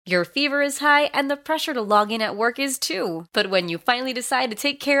Your fever is high and the pressure to log in at work is too. But when you finally decide to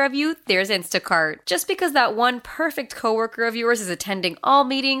take care of you, there's Instacart. Just because that one perfect coworker of yours is attending all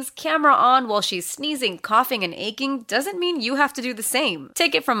meetings, camera on while she's sneezing, coughing, and aching, doesn't mean you have to do the same.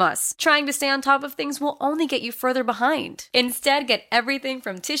 Take it from us. Trying to stay on top of things will only get you further behind. Instead, get everything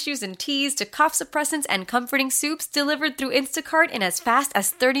from tissues and teas to cough suppressants and comforting soups delivered through Instacart in as fast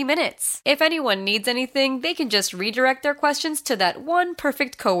as 30 minutes. If anyone needs anything, they can just redirect their questions to that one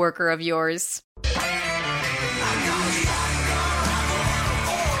perfect coworker of yours.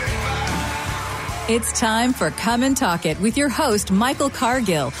 It's time for Come and Talk It with your host, Michael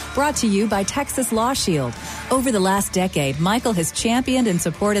Cargill, brought to you by Texas Law Shield. Over the last decade, Michael has championed and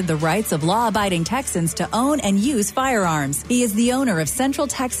supported the rights of law-abiding Texans to own and use firearms. He is the owner of Central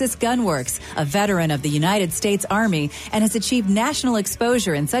Texas Gun Works, a veteran of the United States Army, and has achieved national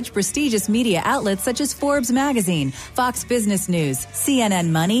exposure in such prestigious media outlets such as Forbes Magazine, Fox Business News, CNN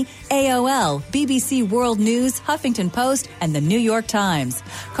Money, AOL, BBC World News, Huffington Post, and the New York Times.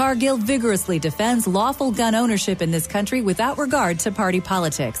 Cargill vigorously defends lawful gun ownership in this country without regard to party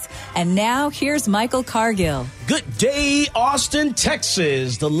politics. And now, here's Michael Cargill. Good day, Austin,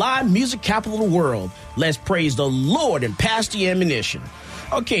 Texas, the live music capital of the world. Let's praise the Lord and pass the ammunition.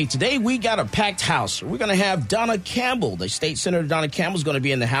 Okay, today we got a packed house. We're going to have Donna Campbell. The State Senator Donna Campbell is going to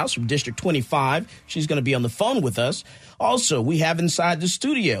be in the house from District 25. She's going to be on the phone with us. Also, we have inside the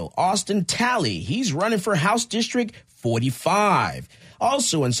studio Austin Talley. He's running for House District 45.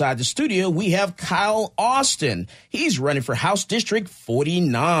 Also inside the studio, we have Kyle Austin. He's running for House District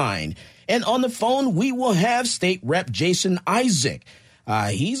 49. And on the phone, we will have State Rep Jason Isaac.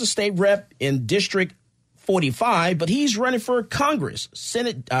 He's a state rep in District 45, but he's running for Congress,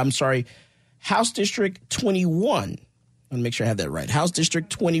 House District 21. Let me make sure I have that right. House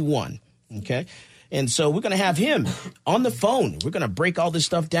District 21. Okay. And so we're going to have him on the phone. We're going to break all this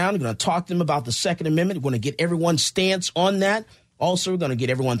stuff down. We're going to talk to him about the Second Amendment. We're going to get everyone's stance on that. Also, we're going to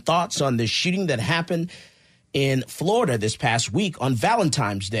get everyone's thoughts on the shooting that happened in Florida this past week on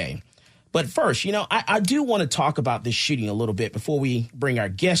Valentine's Day. But first, I do want to talk about this shooting a little bit before we bring our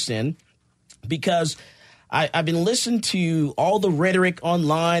guests in, because I've been listening to all the rhetoric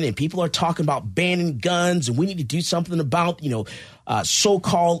online, and people are talking about banning guns, and we need to do something about,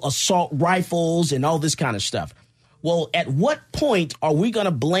 so-called assault rifles and all this kind of stuff. Well, at what point are we going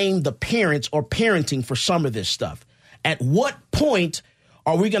to blame the parents or parenting for some of this stuff? At what point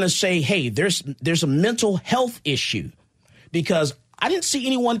are we going to say, hey, there's a mental health issue? Because I didn't see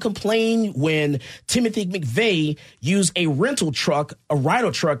anyone complain when Timothy McVeigh used a rental truck, a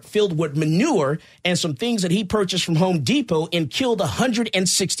Rhino truck filled with manure and some things that he purchased from Home Depot and killed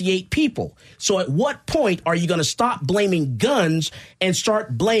 168 people. So at what point are you going to stop blaming guns and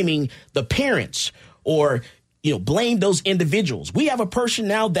start blaming the parents or, blame those individuals? We have a person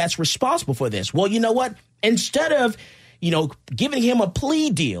now that's responsible for this. Well, you know what? Instead of giving him a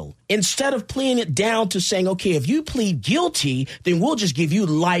plea deal, instead of pleading it down to saying, okay, if you plead guilty, then we'll just give you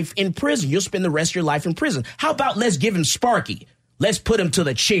life in prison. You'll spend the rest of your life in prison. How about let's give him Sparky? Let's put him to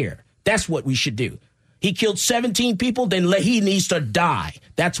the chair. That's what we should do. He killed 17 people, then he needs to die.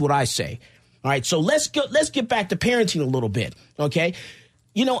 That's what I say. All right, so let's get back to parenting a little bit, okay?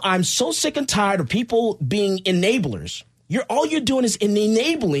 I'm so sick and tired of people being enablers. All you're doing is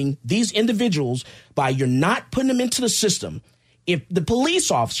enabling these individuals by you're not putting them into the system. If the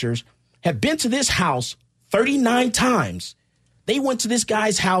police officers have been to this house 39 times, they went to this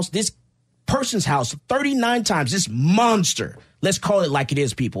guy's house, this person's house 39 times, this monster. Let's call it like it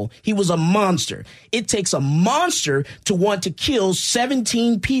is, people. He was a monster. It takes a monster to want to kill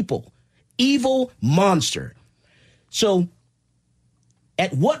 17 people. Evil monster. So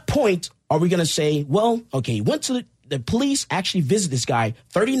at what point are we going to say, well, okay, he went to the police actually visited this guy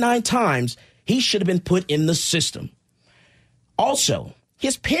 39 times. He should have been put in the system. Also,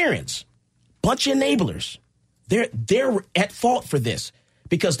 his parents, bunch of enablers, they're at fault for this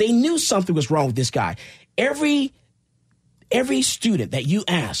because they knew something was wrong with this guy. Every student that you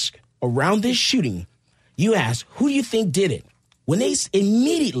ask around this shooting, you ask, who do you think did it? When they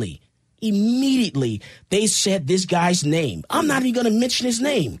immediately, they said this guy's name. I'm not even going to mention his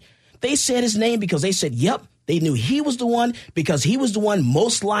name. They said his name because they said, yep, they knew he was the one because he was the one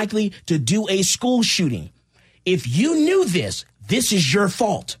most likely to do a school shooting. If you knew this is your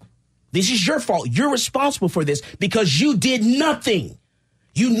fault. This is your fault. You're responsible for this because you did nothing.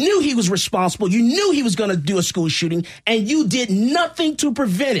 You knew he was responsible. You knew he was going to do a school shooting, and you did nothing to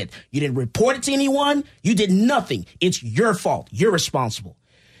prevent it. You didn't report it to anyone. You did nothing. It's your fault. You're responsible.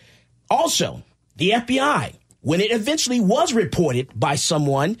 Also, the FBI, when it eventually was reported by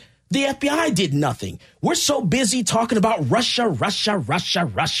someone The FBI did nothing. We're so busy talking about Russia, Russia, Russia,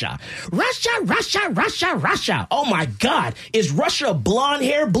 Russia. Russia, Russia, Russia, Russia. Oh, my God. Is Russia a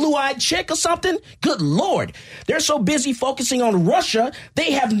blonde-haired, blue-eyed chick or something? Good Lord. They're so busy focusing on Russia,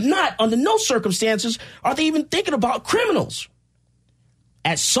 they have not, under no circumstances, are they even thinking about criminals.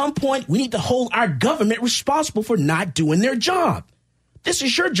 At some point, we need to hold our government responsible for not doing their job. This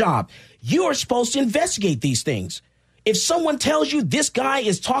is your job. You are supposed to investigate these things. If someone tells you this guy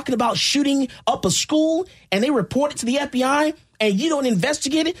is talking about shooting up a school and they report it to the FBI and you don't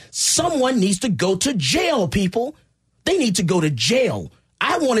investigate it, someone needs to go to jail, people. They need to go to jail.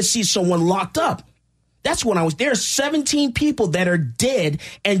 I want to see someone locked up. That's when there are 17 people that are dead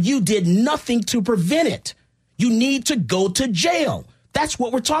and you did nothing to prevent it. You need to go to jail. That's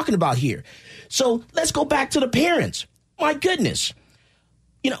what we're talking about here. So let's go back to the parents. My goodness.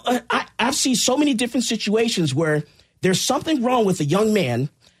 You know, I've seen so many different situations where there's something wrong with a young man,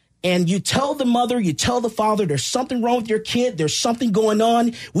 and you tell the mother, you tell the father, there's something wrong with your kid, there's something going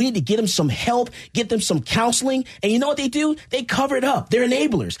on, we need to get them some help, get them some counseling, and you know what they do? They cover it up. They're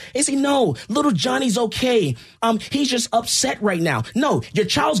enablers. They say, no, little Johnny's okay. He's just upset right now. No, your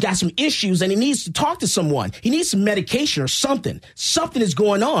child's got some issues, and he needs to talk to someone. He needs some medication or something. Something is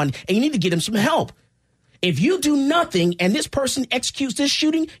going on, and you need to get him some help. If you do nothing and this person executes this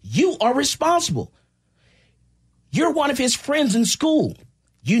shooting, you are responsible. You're one of his friends in school.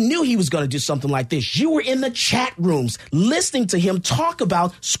 You knew he was going to do something like this. You were in the chat rooms listening to him talk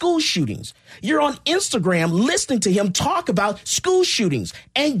about school shootings. You're on Instagram listening to him talk about school shootings,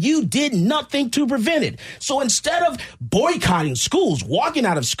 and you did nothing to prevent it. So instead of boycotting schools, walking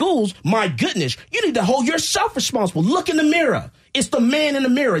out of schools, my goodness, you need to hold yourself responsible. Look in the mirror. It's the man in the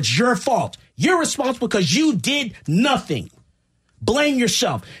mirror. It's your fault. You're responsible because you did nothing. Blame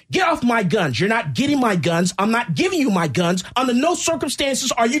yourself. Get off my guns. You're not getting my guns. I'm not giving you my guns. Under no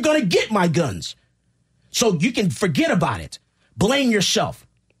circumstances are you going to get my guns. So you can forget about it. Blame yourself.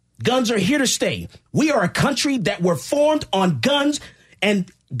 Guns are here to stay. We are a country that were formed on guns,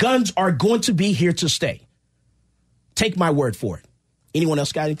 and guns are going to be here to stay. Take my word for it. Anyone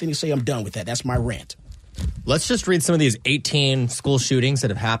else got anything to say? I'm done with that. That's my rant. Let's just read some of these 18 school shootings that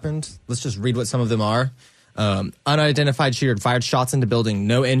have happened. Let's just read what some of them are. Unidentified shooter fired shots into building,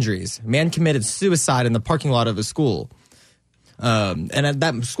 no injuries. Man committed suicide in the parking lot of a school. And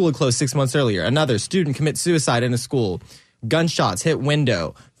that school had closed 6 months earlier. Another student commits suicide in a school. Gunshots hit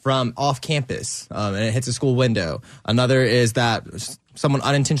window from off campus, and it hits a school window. Another is that someone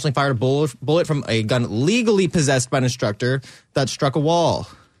unintentionally fired a bullet from a gun legally possessed by an instructor that struck a wall.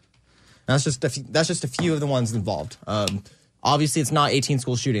 That's just a few of the ones involved. Obviously, it's not 18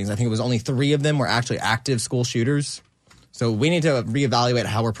 school shootings. I think it was only 3 of them were actually active school shooters. So we need to reevaluate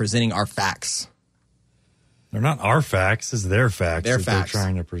how we're presenting our facts. They're not our facts. It's their facts Their that facts. they're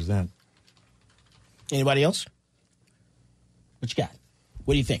trying to present. Anybody else? What you got?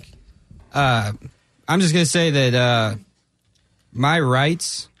 What do you think? I'm just going to say that my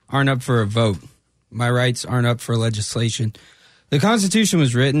rights aren't up for a vote. My rights aren't up for legislation. The Constitution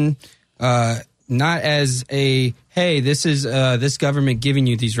was written not as a, hey, this is this government giving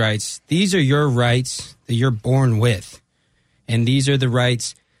you these rights. These are your rights that you're born with. And these are the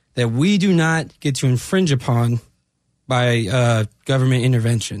rights that we do not get to infringe upon by government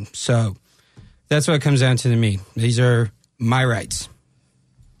intervention. So that's what it comes down to me. These are my rights.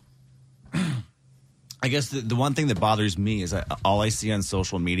 I guess the one thing that bothers me is all I see on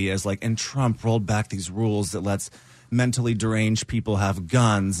social media is and Trump rolled back these rules that lets mentally deranged people have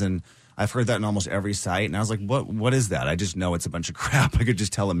guns, and I've heard that in almost every site, and I was like, what is that? I just know it's a bunch of crap. I could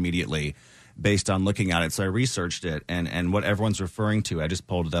just tell immediately based on looking at it. So I researched it, and what everyone's referring to, I just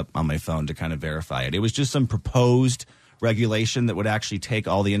pulled it up on my phone to kind of verify it. It was just some proposed regulation that would actually take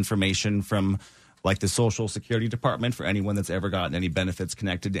all the information from the Social Security Department for anyone that's ever gotten any benefits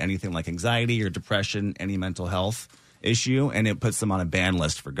connected to anything like anxiety or depression, any mental health issue, and it puts them on a ban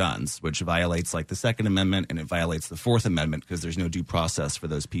list for guns, which violates the Second Amendment, and it violates the Fourth Amendment because there's no due process for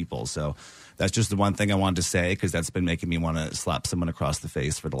those people. So that's just the one thing I wanted to say, because that's been making me want to slap someone across the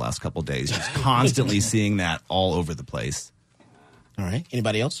face for the last couple of days, just constantly seeing that all over the place. All right.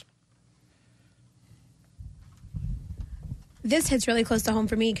 Anybody else? This hits really close to home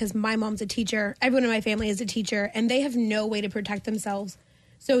for me because my mom's a teacher. Everyone in my family is a teacher, and they have no way to protect themselves.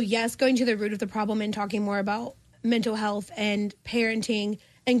 So yes, going to the root of the problem and talking more about mental health and parenting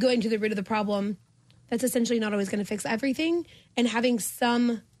and going to the root of the problem, that's essentially not always going to fix everything. And having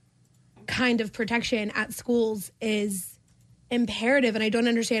some kind of protection at schools is imperative. And I don't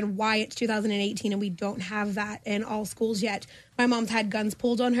understand why it's 2018 and we don't have that in all schools yet. My mom's had guns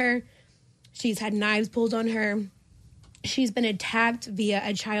pulled on her. She's had knives pulled on her. she's been attacked via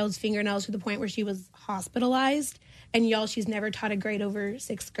a child's fingernails to the point where she was hospitalized. And y'all, she's never taught a grade over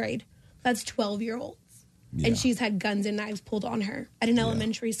 6th grade. That's 12-year-olds. Yeah. And she's had guns and knives pulled on her at an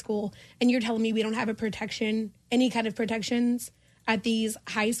elementary school. And you're telling me we don't have a protection, any kind of protections at these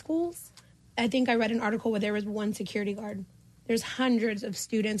high schools? I think I read an article where there was one security guard. There's hundreds of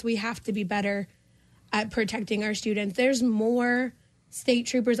students. We have to be better at protecting our students. There's more state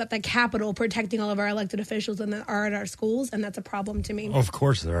troopers at the Capitol protecting all of our elected officials than there are at our schools, and that's a problem to me. Of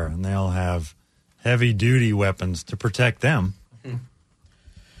course there are, and they all have heavy-duty weapons to protect them.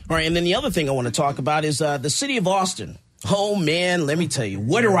 All right, and then the other thing I want to talk about is the city of Austin. Oh, man, let me tell you,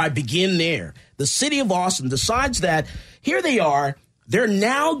 where do I begin there? The city of Austin decides that here they are. They're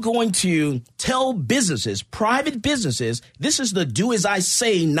now going to tell businesses, private businesses, this is the do as I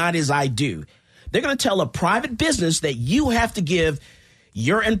say, not as I do. They're going to tell a private business that you have to give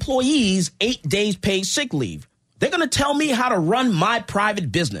your employees 8 days paid sick leave. They're going to tell me how to run my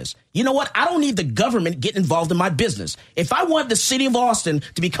private business. You know what? I don't need the government getting involved in my business. If I want the city of Austin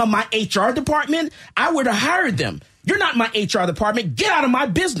to become my HR department, I would have hired them. You're not my HR department. Get out of my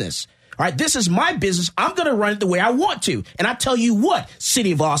business. All right, this is my business. I'm going to run it the way I want to. And I tell you what,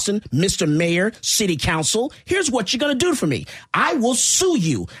 City of Austin, Mr. Mayor, City Council, here's what you're going to do for me. I will sue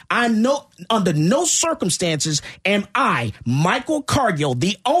you. I know under no circumstances am I, Michael Cargill,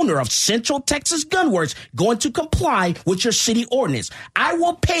 the owner of Central Texas Gunworks, going to comply with your city ordinance. I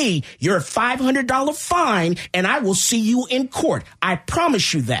will pay your $500 fine and I will see you in court. I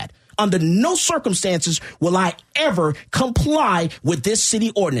promise you that. Under no circumstances will I ever comply with this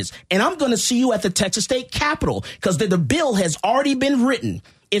city ordinance. And I'm going to see you at the Texas State Capitol because the bill has already been written.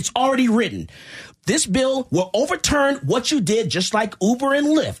 It's already written. This bill will overturn what you did, just like Uber and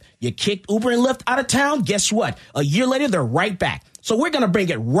Lyft. You kicked Uber and Lyft out of town. Guess what? A year later, they're right back. So we're going to bring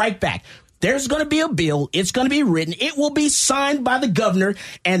it right back. There's going to be a bill. It's going to be written. It will be signed by the governor,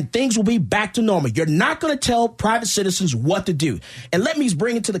 and things will be back to normal. You're not going to tell private citizens what to do. And let me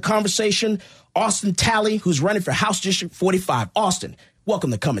bring into the conversation Austin Talley, who's running for House District 45. Austin,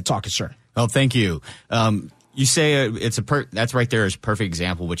 welcome to Come and Talk It, sir. Oh, thank you. You say that's right there is a perfect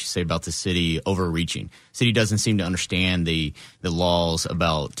example of what you say about the city overreaching. City doesn't seem to understand the laws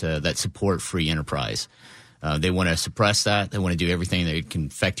about that support free enterprise. They want to suppress that. They want to do everything that can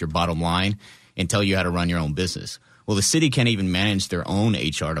affect your bottom line and tell you how to run your own business. Well, the city can't even manage their own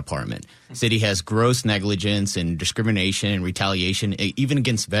HR department. The city has gross negligence and discrimination and retaliation, even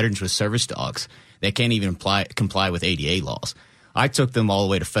against veterans with service dogs. They can't even comply with ADA laws. I took them all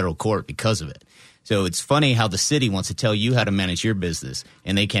the way to federal court because of it. So it's funny how the city wants to tell you how to manage your business,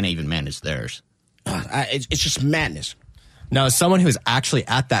 and they can't even manage theirs. It's just madness. Now, as someone who was actually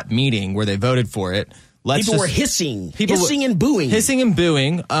at that meeting where they voted for it, people were hissing and booing. Hissing and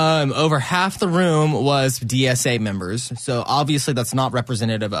booing. Over half the room was DSA members. So obviously that's not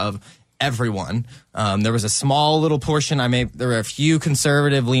representative of everyone. There was a small little portion. There were a few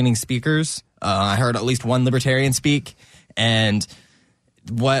conservative leaning speakers. I heard at least one libertarian speak. And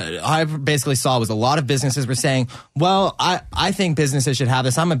what I basically saw was a lot of businesses were saying, well, I think businesses should have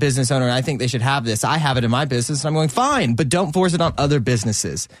this. I'm a business owner and I think they should have this. I have it in my business. And I'm going, fine, but don't force it on other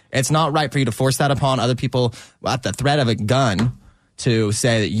businesses. It's not right for you to force that upon other people at the threat of a gun to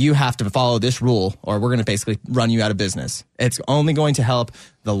say that you have to follow this rule or we're going to basically run you out of business. It's only going to help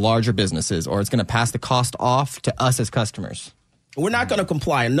the larger businesses, or it's going to pass the cost off to us as customers. We're not going to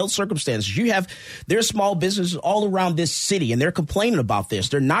comply in no circumstances. There's small businesses all around this city, and they're complaining about this.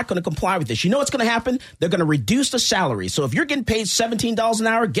 They're not going to comply with this. You know what's going to happen? They're going to reduce the salary. So if you're getting paid $17 an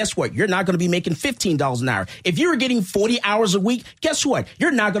hour, guess what? You're not going to be making $15 an hour. If you're getting 40 hours a week, guess what?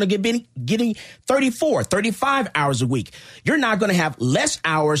 You're not going to be getting 34, 35 hours a week. You're not going to have less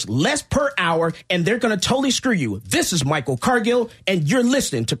hours, less per hour, and they're going to totally screw you. This is Michael Cargill, and you're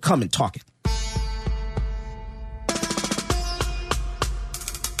listening to Come and Talk It.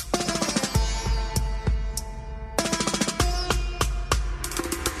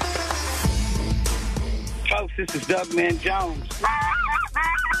 This is Doug Man Jones.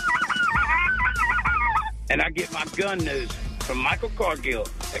 And I get my gun news from Michael Cargill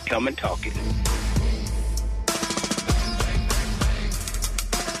at Come and Talk It.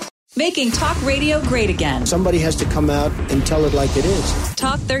 Making talk radio great again. Somebody has to come out and tell it like it is.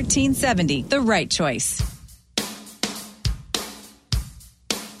 Talk 1370, the right choice.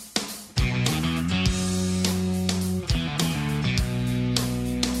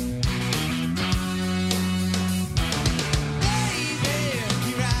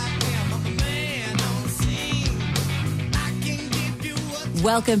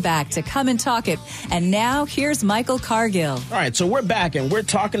 Welcome back to Come and Talk It. And now here's Michael Cargill. All right, so we're back and we're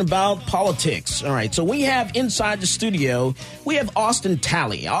talking about politics. All right, so we have inside the studio, we have Austin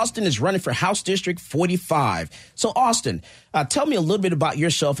Talley. Austin is running for House District 45. So Austin, tell me a little bit about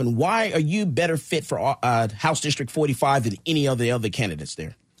yourself and why are you better fit for House District 45 than any of the other candidates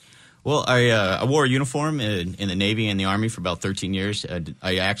there? Well, I wore a uniform in the Navy and the Army for about 13 years.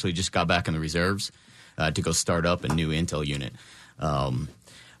 I actually just got back in the reserves to go start up a new intel unit.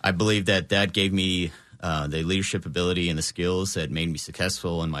 I believe that gave me the leadership ability and the skills that made me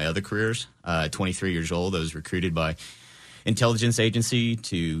successful in my other careers. 23 years old, I was recruited by intelligence agency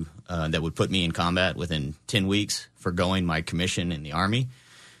that would put me in combat within 10 weeks for going my commission in the Army.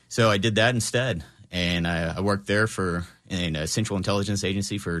 So I did that instead, and I worked there in a Central Intelligence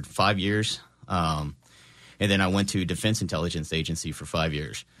Agency for 5 years, and then I went to Defense Intelligence Agency for 5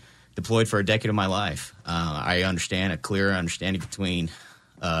 years. Deployed for a decade of my life. I understand a clear understanding between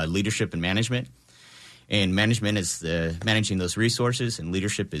leadership and management. And management is managing those resources, and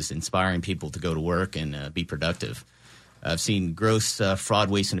leadership is inspiring people to go to work and be productive. I've seen gross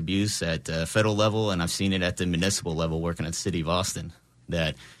fraud, waste, and abuse at federal level, and I've seen it at the municipal level working at the city of Austin.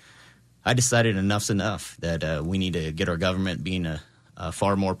 That I decided enough's enough, that we need to get our government being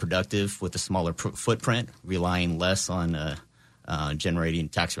far more productive with a smaller footprint, relying less on generating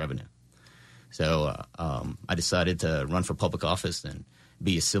tax revenue. So I decided to run for public office and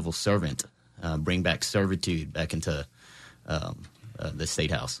be a civil servant, bring back servitude back into the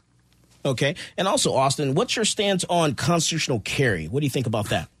State House. Okay. And also, Austin, what's your stance on constitutional carry? What do you think about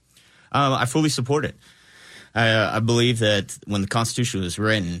that? I fully support it. I believe that when the Constitution was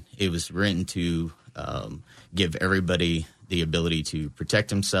written, it was written to give everybody the ability to protect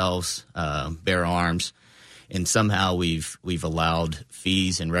themselves, bear arms, and somehow we've allowed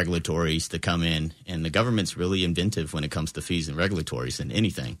fees and regulatories to come in, and the government's really inventive when it comes to fees and regulatories and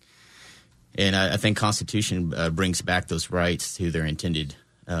anything. And I think Constitution brings back those rights to their intended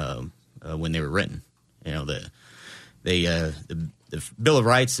when they were written. You know, the Bill of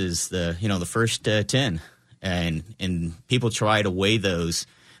Rights is the first 10. And people try to weigh those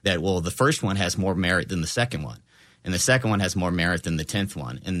that, well, the first one has more merit than the second one, and the second one has more merit than the 10th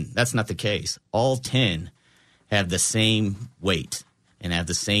one. And that's not the case. All 10 have the same weight and have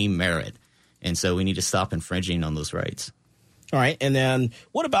the same merit. And so we need to stop infringing on those rights. All right. And then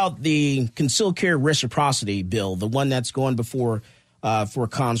what about the concealed carry reciprocity bill, the one that's going before for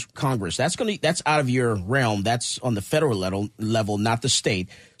Congress? That's out of your realm. That's on the federal level, not the state.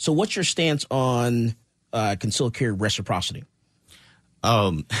 So what's your stance on concealed carry reciprocity?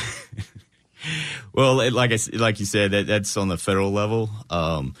 Well, like you said, that's on the federal level.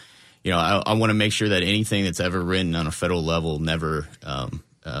 I want to make sure that anything that's ever written on a federal level never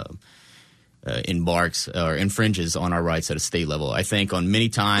embarks or infringes on our rights at a state level. I think on many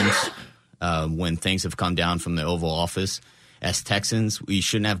times when things have come down from the Oval Office, as Texans, we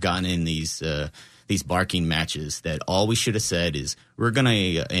shouldn't have gotten in these barking matches. That all we should have said is we're going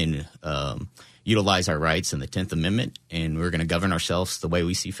to utilize our rights in the 10th Amendment, and we're going to govern ourselves the way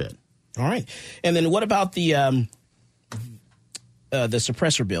we see fit. All right. And then what about the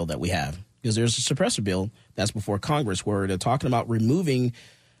suppressor bill that we have? Because there's a suppressor bill that's before Congress where they're talking about removing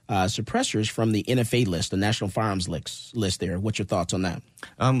suppressors from the NFA list, the National Firearms list there. What's your thoughts on that?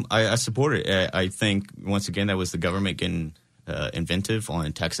 I support it. I think, once again, that was the government getting inventive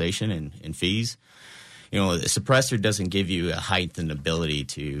on taxation and fees. You know, a suppressor doesn't give you a heightened ability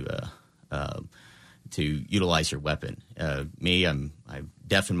to utilize your weapon. I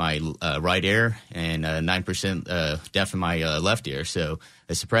deaf in my right ear and 9% deaf in my left ear. So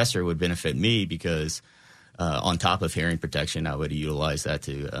a suppressor would benefit me because on top of hearing protection, I would utilize that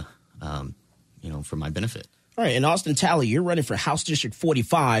to, for my benefit. All right. And Austin Talley, you're running for House District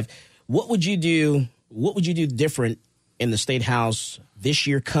 45. What would you do? What would you do different in the State House this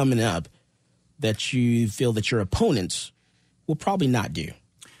year coming up that you feel that your opponents will probably not do?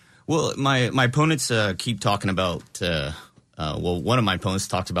 Well, my opponents keep talking about one of my opponents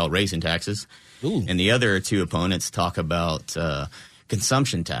talks about raising taxes, and the other two opponents talk about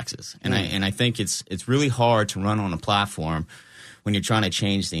consumption taxes. And I think it's really hard to run on a platform when you're trying to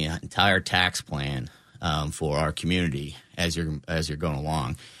change the entire tax plan for our community as you're going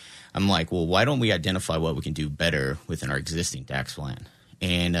along. I'm like, well, why don't we identify what we can do better within our existing tax plan?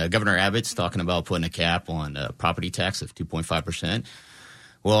 And Governor Abbott's talking about putting a cap on property tax of 2.5%.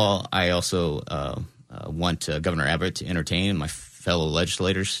 Well, I also want Governor Abbott to entertain and my fellow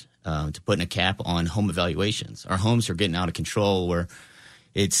legislators to put in a cap on home evaluations. Our homes are getting out of control where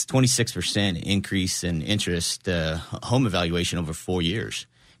it's 26% increase in interest home evaluation over 4 years.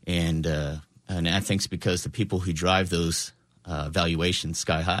 And I think it's because the people who drive those valuation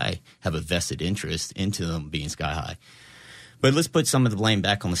sky high have a vested interest into them being sky high. But let's put some of the blame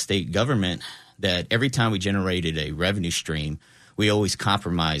back on the state government that every time we generated a revenue stream, we always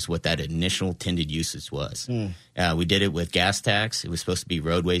compromised what that initial intended usage was. We did it with gas tax. It was supposed to be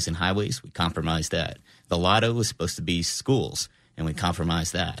roadways and highways. We compromised that. The lotto was supposed to be schools, and we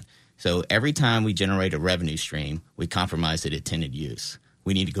compromised that. So every time we generate a revenue stream, we compromise its intended use.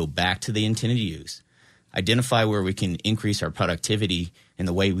 We need to go back to the intended use, identify where we can increase our productivity in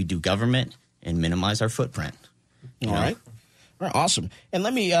the way we do government, and minimize our footprint. All right. All right, awesome. And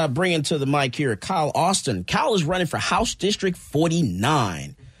let me bring into the mic here Kyle Austin. Kyle is running for House District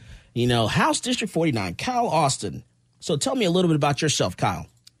 49. House District 49, Kyle Austin. So tell me a little bit about yourself, Kyle.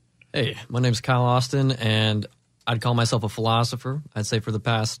 Hey, my name's Kyle Austin, and I'd call myself a philosopher. I'd say for the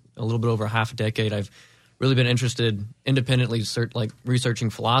past a little bit over half a decade, I've really been interested independently, researching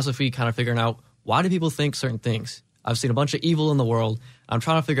philosophy, kind of figuring out why do people think certain things. I've seen a bunch of evil in the world. I'm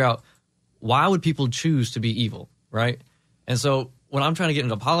trying to figure out why would people choose to be evil, right? And so when I'm trying to get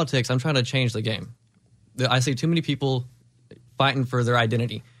into politics, I'm trying to change the game. I see too many people fighting for their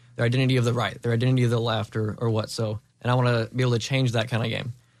identity of the right, their identity of the left, or what. So, and I want to be able to change that kind of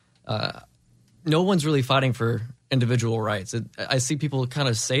game. No one's really fighting for individual rights. I see people kind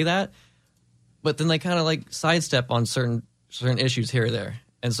of say that, but then they kind of like sidestep on certain issues here or there.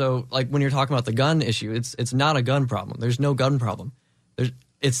 And so, like when you're talking about the gun issue, it's not a gun problem. There's no gun problem.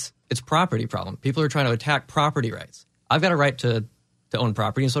 It's property problem. People are trying to attack property rights. I've got a right to own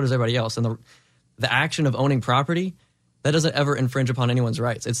property, and so does everybody else. And the action of owning property, that doesn't ever infringe upon anyone's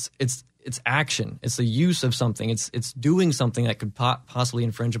rights. It's action. It's the use of something. It's doing something that could possibly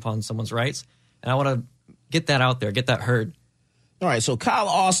infringe upon someone's rights. And I want to get that out there, get that heard. All right, so Kyle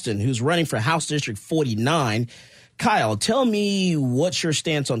Austin, who's running for House District 49. Kyle, tell me what's your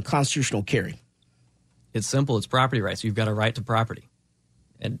stance on constitutional carry? It's simple. It's property rights. You've got a right to property.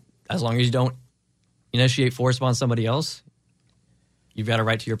 And as long as you don't initiate force upon somebody else, you've got a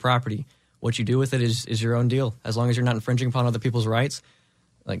right to your property. What you do with it is your own deal. As long as you're not infringing upon other people's rights,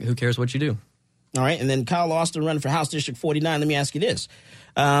 like who cares what you do? All right, and then Kyle Austin running for House District 49. Let me ask you this.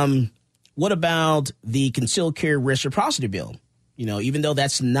 What about the concealed carry reciprocity bill? Even though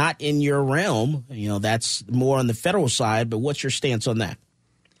that's not in your realm, that's more on the federal side, but what's your stance on that?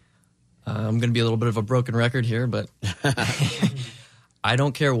 I'm going to be a little bit of a broken record here, but I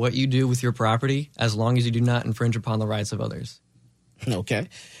don't care what you do with your property as long as you do not infringe upon the rights of others. Okay.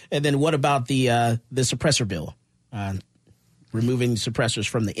 And then what about the suppressor bill? Removing suppressors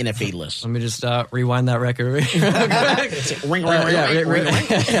from the NFA list. Let me just rewind that record. Ring.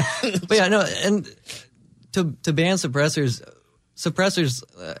 But yeah, no, and to ban suppressors,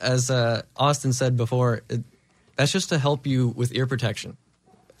 as Austin said before, that's just to help you with ear protection.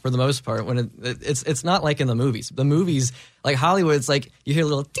 For the most part, when it's not like in the movies. The movies, like Hollywood, it's like you hear a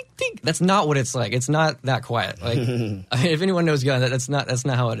little tick tick. That's not what it's like. It's not that quiet. Like if anyone knows gun, that's not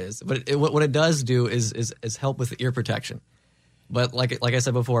how it is. But what it does do is help with the ear protection. But like I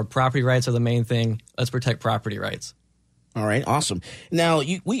said before, property rights are the main thing. Let's protect property rights. All right, awesome. Now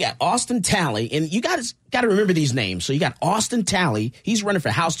we got Austin Talley, and you guys got to remember these names. So you got Austin Talley. He's running for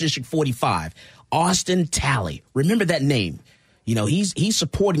House District 45. Austin Talley. Remember that name. He's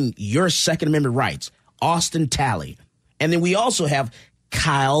supporting your Second Amendment rights, Austin Talley. And then we also have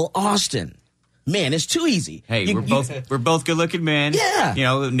Kyle Austin. Man, it's too easy. Hey, we're both good-looking men.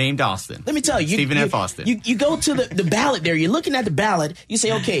 Yeah. Named Austin. Let me tell you. Stephen F. Austin. You go to the ballot there. You're looking at the ballot. You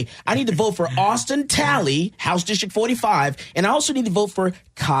say, okay, I need to vote for Austin Talley, House District 45, and I also need to vote for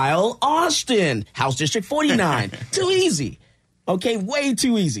Kyle Austin, House District 49. Too easy. Okay, way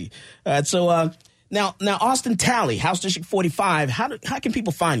too easy. Now, Austin Talley, House District 45, how can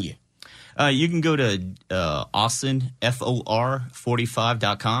people find you? You can go to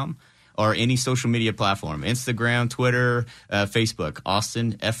austinfor45.com or any social media platform, Instagram, Twitter, Facebook,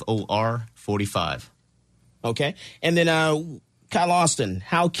 Austin FOR45. Okay. And then Kyle Austin,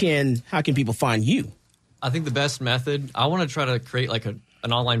 how can people find you? I think the best method, I want to try to create like an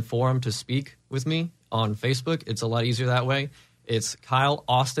online forum to speak with me on Facebook. It's a lot easier that way. It's Kyle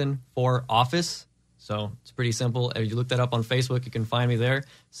Austin for Office. So it's pretty simple. If you look that up on Facebook, you can find me there.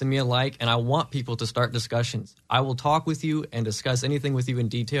 Send me a like, and I want people to start discussions. I will talk with you and discuss anything with you in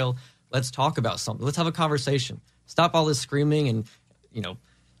detail. Let's talk about something. Let's have a conversation. Stop all this screaming and,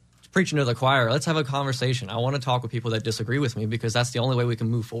 preaching to the choir. Let's have a conversation. I want to talk with people that disagree with me because that's the only way we can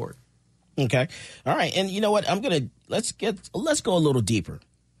move forward. Okay. All right. And you know what? Let's go a little deeper.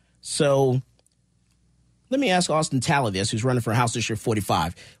 So let me ask Austin Talley this, who's running for House District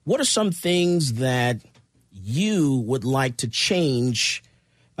 45. What are some things that you would like to change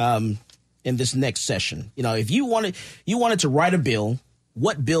in this next session? You know, if you wanted to write a bill,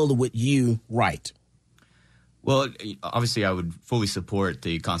 what bill would you write? Well, obviously, I would fully support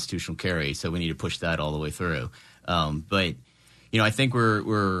the constitutional carry, so we need to push that all the way through. But you know, I think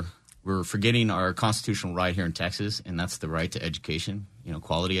we're forgetting our constitutional right here in Texas, and that's the right to education. You know,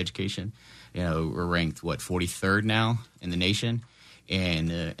 quality education. You know, we're ranked 43rd now in the nation, and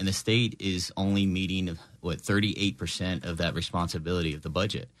the state is only meeting 38% of that responsibility of the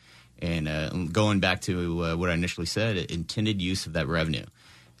budget. And going back to what I initially said, intended use of that revenue.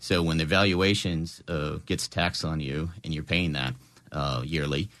 So when the valuations gets taxed on you and you're paying that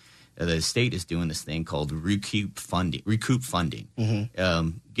yearly, the state is doing this thing called recoup funding. Mm-hmm.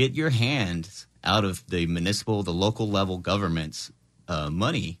 Get your hands out of the local level government's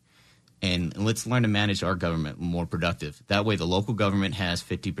money, and let's learn to manage our government more productive. That way the local government has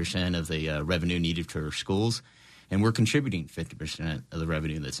 50% of the revenue needed for schools, and we're contributing 50% of the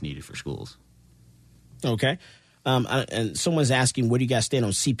revenue that's needed for schools. Okay. And someone's asking, where do you guys stand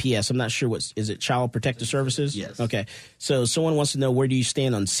on CPS? I'm not sure is it Child Protective Services? Yes. Okay. So someone wants to know, where do you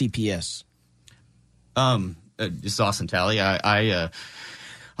stand on CPS? This is Austin Talley. I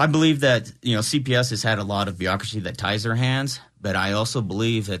believe that, you know, CPS has had a lot of bureaucracy that ties their hands, but I also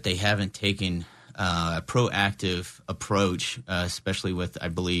believe that they haven't taken a proactive approach, especially with, I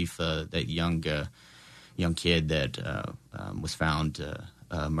believe, that young kid that was found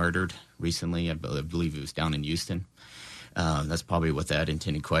murdered recently. I believe it was down in Houston. That's probably what that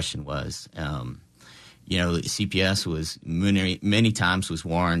intended question was. You know, CPS was many times was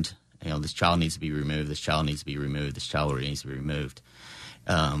warned, you know, this child needs to be removed, this child needs to be removed, this child needs to be removed.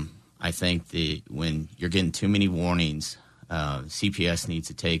 I think that when you're getting too many warnings, CPS needs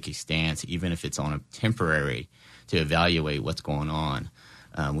to take a stance, even if it's on a temporary, to evaluate what's going on.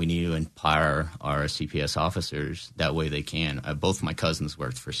 We need to empower our CPS officers. That way they can. Both my cousins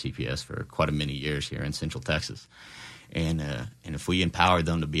worked for CPS for quite a many years here in Central Texas. And if we empower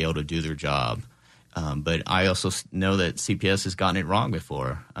them to be able to do their job. But I also know that CPS has gotten it wrong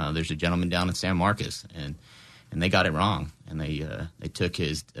before. There's a gentleman down in San Marcos, and they got it wrong. And they took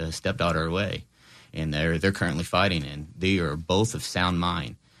his stepdaughter away. And they're currently fighting, and they are both of sound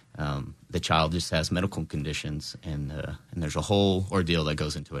mind. The child just has medical conditions, and there's a whole ordeal that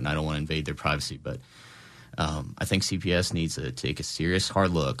goes into it, and I don't want to invade their privacy, but I think CPS needs to take a serious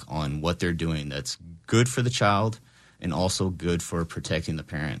hard look on what they're doing that's good for the child and also good for protecting the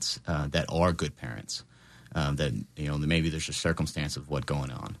parents that are good parents, that, you know, maybe there's a circumstance of what's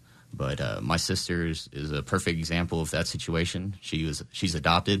going on. But my sister is a perfect example of that situation. She's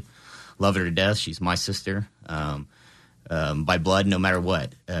adopted, love her to death. She's my sister. By blood, no matter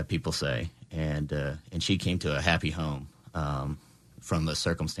what people say, and she came to a happy home from the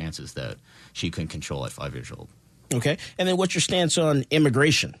circumstances that she couldn't control at 5 years old. Okay, and then what's your stance on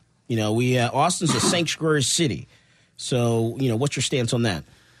immigration? You know, Austin's a sanctuary city, so you know, what's your stance on that,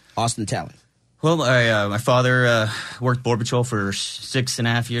 Austin Talley? Well, my father worked Border Patrol for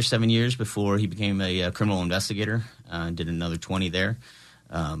 6.5 years, 7 years before he became a criminal investigator. Did another 20 there.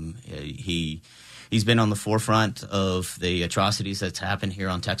 He's been on the forefront of the atrocities that's happened here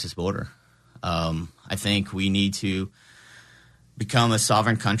on Texas border. I think we need to become a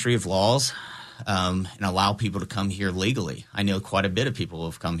sovereign country of laws and allow people to come here legally. I know quite a bit of people who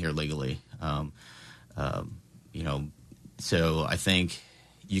have come here legally. You know, so I think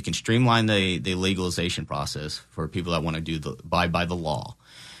you can streamline the legalization process for people that want to abide by the law.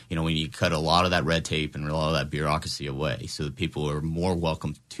 You know, we need to cut a lot of that red tape and a lot of that bureaucracy away so that people are more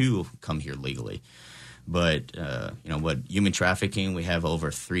welcome to come here legally. But, you know, human trafficking, we have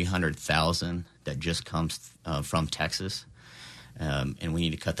over 300,000 that just comes from Texas. And we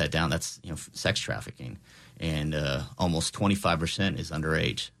need to cut that down. That's, you know, sex trafficking. And almost 25% is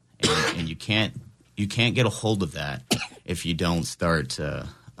underage. And you can't get a hold of that if you don't start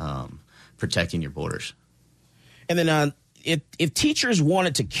protecting your borders. And then if teachers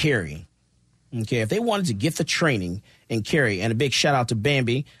wanted to carry, okay, if they wanted to get the training and carry, and a big shout out to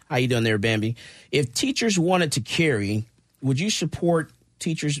Bambi. How you doing there, Bambi? If teachers wanted to carry, would you support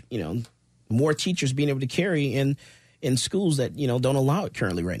teachers, you know, more teachers being able to carry in schools that, you know, don't allow it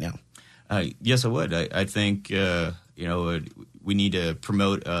currently right now? Yes, I would. I think, you know, we need to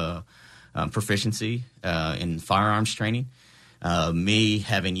promote proficiency in firearms training. Me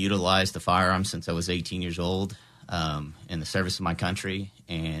having utilized the firearm since I was 18 years old in the service of my country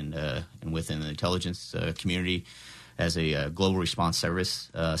and within the intelligence community as a global response service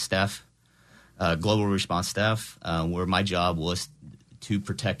staff, where my job was to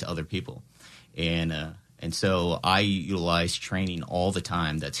protect other people. And so I utilize training all the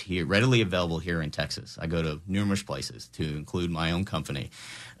time that's here, readily available here in Texas. I go to numerous places to include my own company.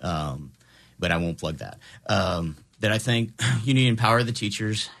 but I won't plug that. That I think you need to empower the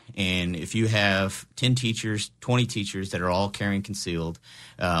teachers. And if you have 10 teachers, 20 teachers that are all carrying concealed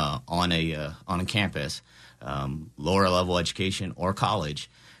on a campus, lower level education or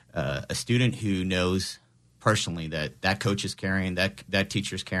college, a student who knows personally that coach is carrying, that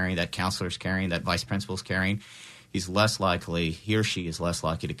teacher is carrying, that counselor is carrying, that vice principal is carrying, he or she is less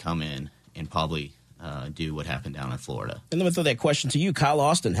likely to come in and probably do what happened down in Florida. And let me throw that question to you, Kyle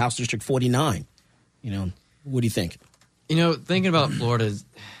Austin, House District 49. What do you think? Thinking about Florida,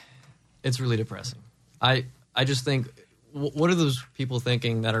 it's really depressing. I just think, what are those people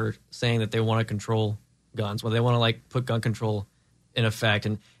thinking that are saying that they want to control guns, when they want to put gun control in effect,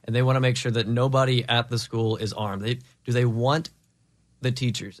 and they want to make sure that nobody at the school is armed? Do they want the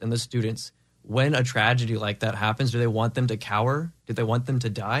teachers and the students, when a tragedy like that happens, do they want them to cower? Do they want them to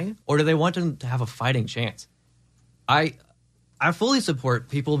die? Or do they want them to have a fighting chance? I fully support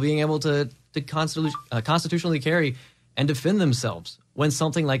people being able to constitutionally carry and defend themselves when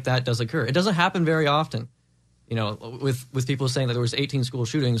something like that does occur. It doesn't happen very often, with people saying that there was 18 school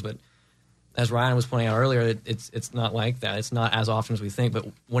shootings, but as Ryan was pointing out earlier, it's not like that. It's not as often as we think. But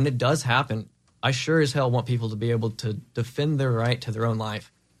when it does happen, I sure as hell want people to be able to defend their right to their own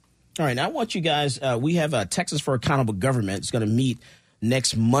life. All right, now I want you guys, we have Texas for Accountable Government. It's going to meet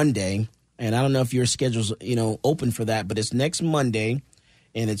next Monday, and I don't know if your schedule's, open for that, but it's next Monday,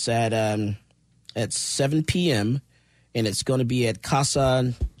 and it's at 7 p.m., and it's going to be at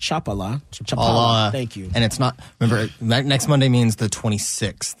Casa Chapala. Thank you. And it's not, remember, next Monday means the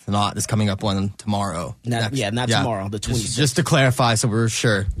 26th, not this coming up one tomorrow. Not tomorrow, the 26th. Just to clarify so we're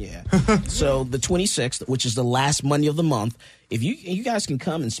sure. Yeah. So the 26th, which is the last Monday of the month, if you guys can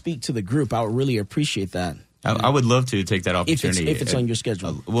come and speak to the group, I would really appreciate that. I would love to take that opportunity. If it's on your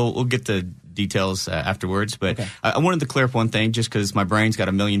schedule. We'll get the details afterwards. But okay. I wanted to clear up one thing just because my brain's got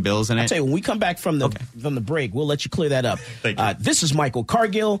a million bills in it. I'll tell you, when we come back from the break, we'll let you clear that up. Thank you. This is Michael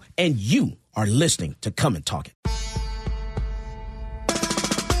Cargill, and you are listening to Come and Talk It.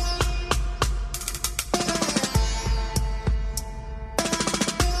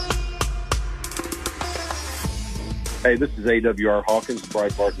 Hey, this is AWR Hawkins,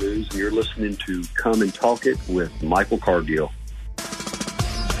 Breitbart News, and you're listening to Come and Talk It with Michael Cargill.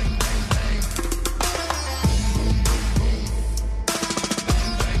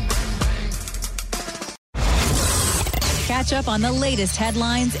 Catch up on the latest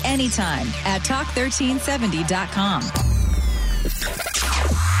headlines anytime at talk1370.com.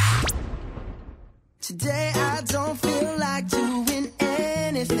 Today I don't feel like doing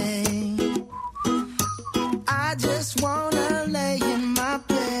anything. I just wanna lay in my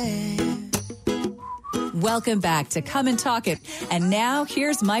bed. Welcome back to Come and Talk It. And now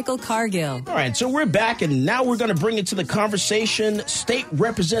here's Michael Cargill. All right, so we're back, and now we're going to bring into the conversation State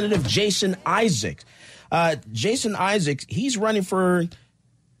Representative Jason Isaac. Jason Isaac, he's running for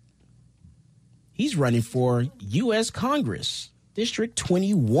U.S. Congress, District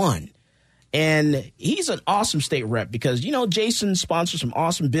 21. And he's an awesome state rep because, Jason sponsors some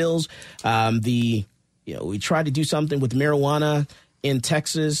awesome bills. We tried to do something with marijuana in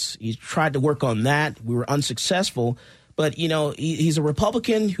Texas. He tried to work on that. We were unsuccessful. But, he's a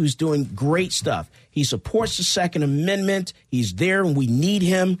Republican who's doing great stuff. He supports the Second Amendment. He's there when we need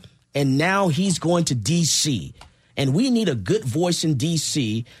him. And now he's going to D.C. And we need a good voice in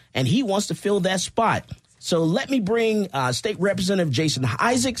D.C. And he wants to fill that spot. So let me bring State Representative Jason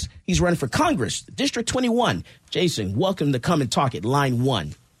Isaacs. He's running for Congress, District 21. Jason, welcome to Come and Talk It, Line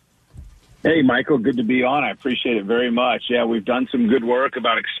 1. Hey, Michael, good to be on. I appreciate it very much. Yeah, we've done some good work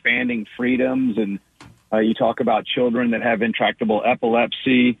about expanding freedoms, and you talk about children that have intractable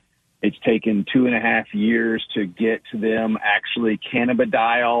epilepsy. It's taken 2.5 years to get to them actually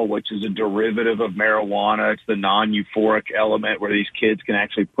cannabidiol, which is a derivative of marijuana. It's the non-euphoric element where these kids can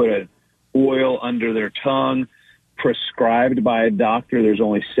actually put an oil under their tongue, prescribed by a doctor. There's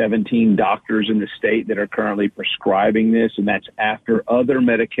only 17 doctors in the state that are currently prescribing this, and that's after other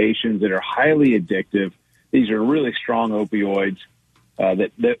medications that are highly addictive. These are really strong opioids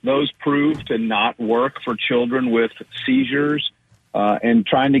that those prove to not work for children with seizures, and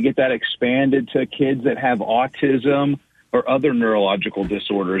trying to get that expanded to kids that have autism or other neurological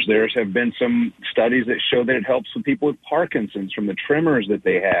disorders. There have been some studies that show that it helps with people with Parkinson's from the tremors that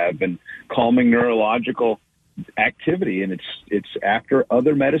they have and calming neurological activity. And it's after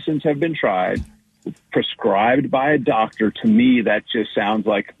other medicines have been tried, prescribed by a doctor. To me, that just sounds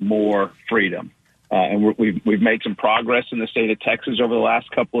like more freedom. And we've made some progress in the state of Texas over the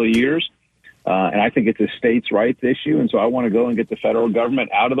last couple of years. And I think it's a states' rights issue. And so I want to go and get the federal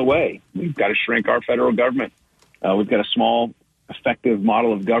government out of the way. We've got to shrink our federal government. We've got a small effective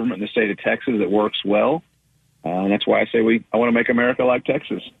model of government in the state of Texas that works well. And that's why I say I want to make America like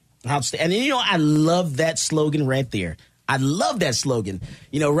Texas. And, I love that slogan right there. I love that slogan.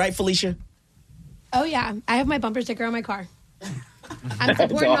 Right, Felicia? Oh, yeah. I have my bumper sticker on my car. I'm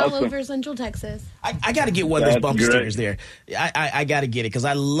supporting all awesome. over Central Texas. I got to get one of those That's bumper great. stickers there. I got to get it because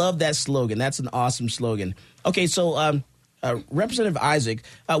I love that slogan. That's an awesome slogan. Okay, so Representative Isaac,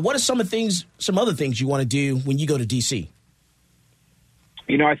 what are some other things you want to do when you go to D.C.?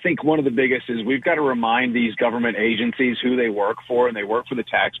 I think one of the biggest is we've got to remind these government agencies who they work for, and they work for the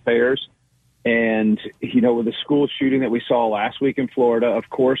taxpayers. And, with the school shooting that we saw last week in Florida, of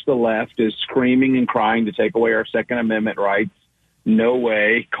course, the left is screaming and crying to take away our Second Amendment rights. No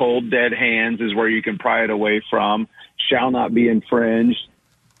way. Cold, dead hands is where you can pry it away from. Shall not be infringed.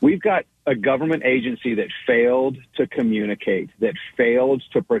 We've got a government agency that failed to communicate, that failed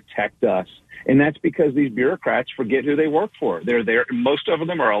to protect us. And that's because these bureaucrats forget who they work for. They're there. Most of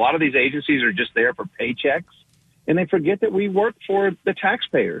them, or a lot of these agencies, are just there for paychecks. And they forget that we work for the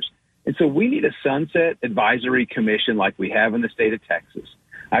taxpayers. And so we need a sunset advisory commission like we have in the state of Texas.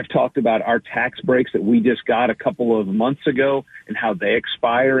 I've talked about our tax breaks that we just got a couple of months ago and how they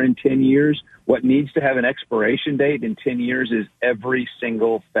expire in 10 years. What needs to have an expiration date in 10 years is every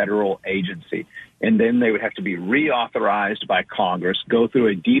single federal agency. And then they would have to be reauthorized by Congress, go through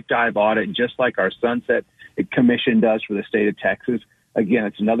a deep dive audit, just like our Sunset Commission does for the state of Texas. Again,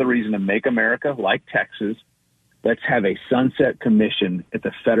 it's another reason to make America like Texas. Let's have a Sunset Commission at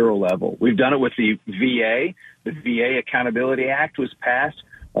the federal level. We've done it with the VA. The VA Accountability Act was passed,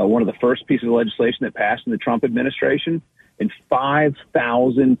 one of the first pieces of legislation that passed in the Trump administration. And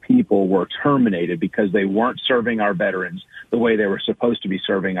 5,000 people were terminated because they weren't serving our veterans the way they were supposed to be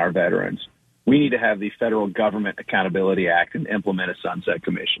serving our veterans. We need to have the Federal Government Accountability Act and implement a Sunset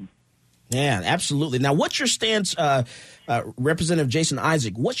Commission. Yeah, absolutely. Now, what's your stance, Representative Jason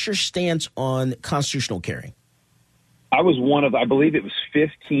Isaac, what's your stance on constitutional carry? I was one of, I believe it was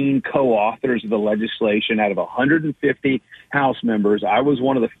 15 co-authors of the legislation out of 150 House members. I was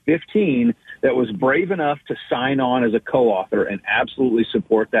one of the 15 that was brave enough to sign on as a co-author and absolutely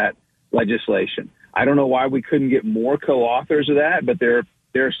support that legislation. I don't know why we couldn't get more co-authors of that, but there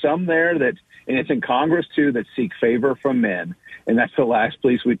are some there that, and it's in Congress too, that seek favor from men. And that's the last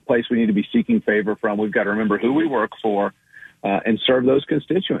place we need to be seeking favor from. We've got to remember who we work for. And serve those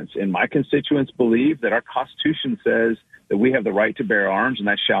constituents. And my constituents believe that our Constitution says that we have the right to bear arms, and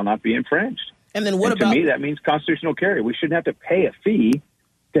that shall not be infringed. And then what to me, that means constitutional carry. We shouldn't have to pay a fee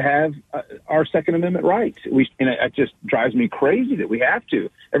to have our Second Amendment rights. And it just drives me crazy that we have to.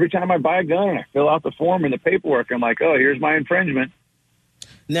 Every time I buy a gun and I fill out the form and the paperwork, I'm like, oh, here's my infringement.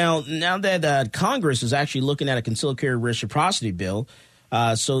 Now that Congress is actually looking at a concealed carry reciprocity bill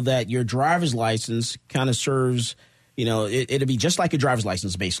so that your driver's license kind of serves – it'll be just like a driver's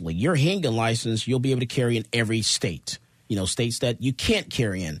license, basically. Your handgun license, you'll be able to carry in every state, states that you can't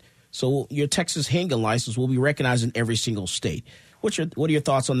carry in. So your Texas handgun license will be recognized in every single state. What are your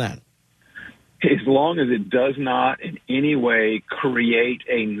thoughts on that? As long as it does not in any way create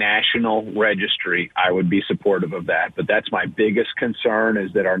a national registry, I would be supportive of that. But that's my biggest concern,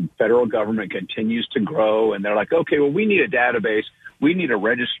 is that our federal government continues to grow. And they're like, okay, well, we need a database. We need a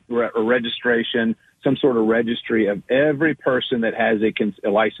registration, some sort of registry of every person that has a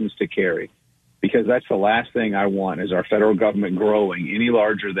license to carry, because that's the last thing I want, is our federal government growing any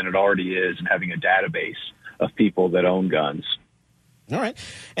larger than it already is and having a database of people that own guns. All right.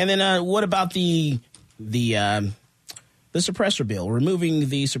 And then what about the suppressor bill, removing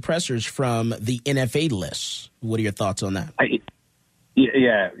the suppressors from the NFA lists? What are your thoughts on that?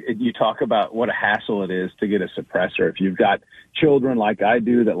 Yeah, you talk about what a hassle it is to get a suppressor. If you've got children like I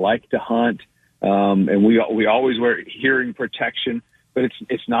do that like to hunt, and we always wear hearing protection, but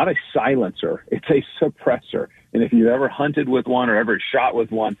it's not a silencer. It's a suppressor. And if you've ever hunted with one or ever shot with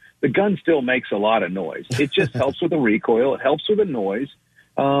one, the gun still makes a lot of noise. It just helps with the recoil. It helps with the noise.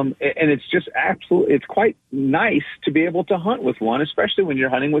 And it's just it's quite nice to be able to hunt with one, especially when you're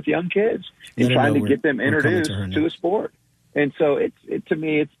hunting with young kids and trying to get them introduced to the sport. And so to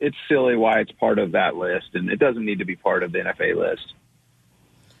me, it's silly why it's part of that list, and it doesn't need to be part of the NFA list.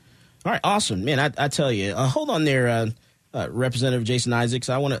 All right, awesome, man. I tell you, hold on there, Representative Jason Isaacs.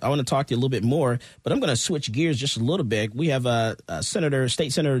 I want to talk to you a little bit more, but I'm going to switch gears just a little bit. We have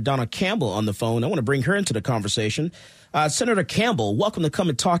State Senator Donna Campbell on the phone. I want to bring her into the conversation. Senator Campbell, welcome to Come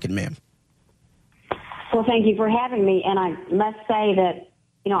and Talk It, ma'am. Well, thank you for having me, and I must say that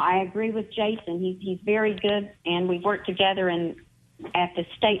I agree with Jason. He's very good, and we've worked together at the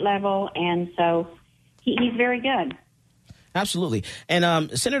state level, and so he's very good. Absolutely.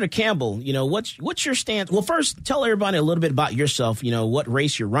 And Senator Campbell, what's your stance? Well, first, tell everybody a little bit about yourself. What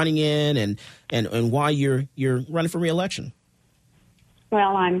race you're running in, and why you're running for re-election.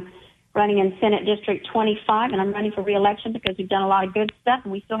 Well, I'm running in Senate District 25, and I'm running for re-election because we've done a lot of good stuff,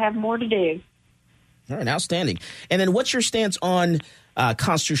 and we still have more to do. All right, outstanding. And then what's your stance on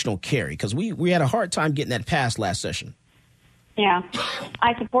constitutional carry? Because we had a hard time getting that passed last session. Yeah,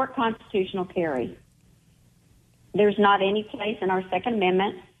 I support constitutional carry. There's not any place in our Second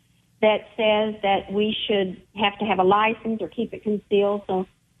Amendment that says that we should have to have a license or keep it concealed, so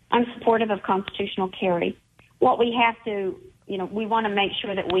I'm supportive of constitutional carry. What we have to, we want to make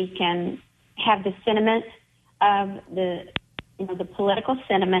sure that we can have the sentiment of the political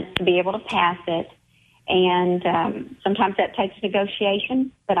sentiment to be able to pass it, and sometimes that takes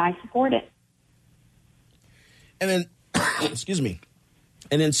negotiation, but I support it. And then, excuse me.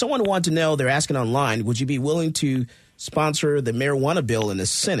 And then someone wanted to know, they're asking online, would you be willing to sponsor the marijuana bill in the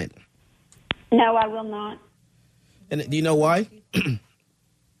Senate? No, I will not. And do you know why?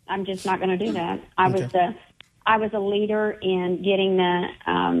 I'm just not going to do that. I was a leader in getting the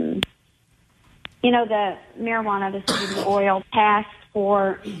marijuana, the CBD oil passed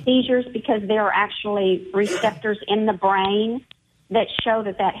for seizures because there are actually receptors in the brain that show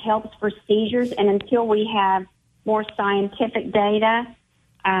that helps for seizures. And until we have more scientific data,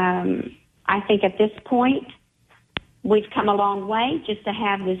 I think at this point we've come a long way just to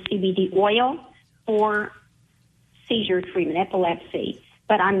have the CBD oil for seizure treatment, epilepsy.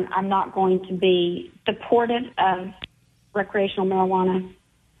 But I'm not going to be supportive of recreational marijuana.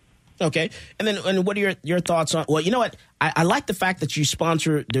 Okay. And what are your thoughts on, well, you know what? I like the fact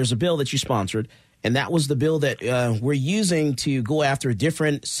that there's a bill that you sponsored, and that was the bill that we're using to go after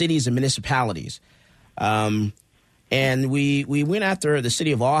different cities and municipalities. And we went after the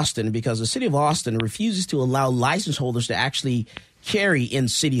city of Austin because the city of Austin refuses to allow license holders to actually carry in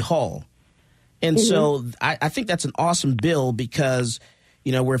City Hall. And so I think that's an awesome bill because,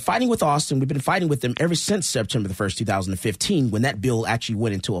 we're fighting with Austin. We've been fighting with them ever since September the 1st, 2015, when that bill actually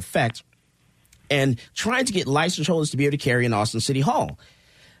went into effect, and trying to get license holders to be able to carry in Austin City Hall.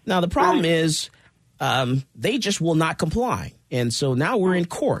 Now, the problem is they just will not comply. And so now we're in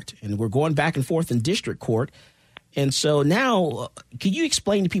court, and we're going back and forth in district court. And so now, can you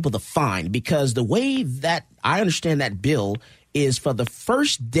explain to people the fine? Because the way that I understand that bill is for the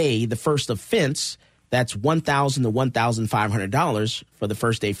first day, the first offense, that's $1,000 to $1,500 for the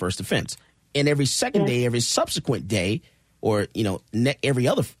first day, first offense. And every second day, every subsequent day, or, every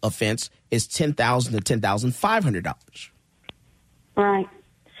other offense is $10,000 to $10,500. Right.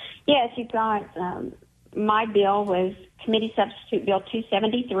 Yes, you've got my bill was Committee Substitute Bill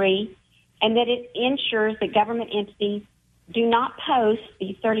 273, and that it ensures that government entities do not post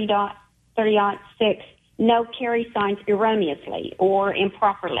the 30.6 no carry signs erroneously or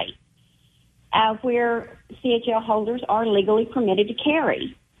improperly, where CHL holders are legally permitted to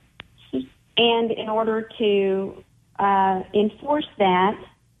carry. And in order to enforce that,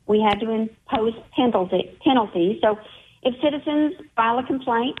 we had to impose penalties. So if citizens file a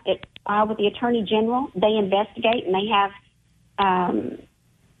complaint, it's filed with the Attorney General, they investigate, and they have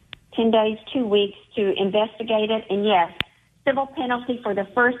 10 days, 2 weeks to investigate it. And yes, civil penalty for the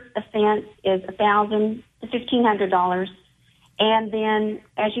first offense is $1,000 to $1,500. And then,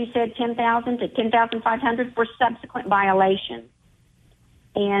 as you said, $10,000 to $10,500 for subsequent violations.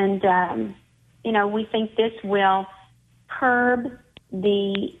 And, we think this will curb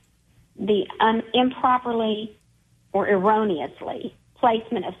the improperly or erroneously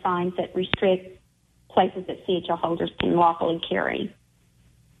placement of signs that restrict places that CHL holders can lawfully carry.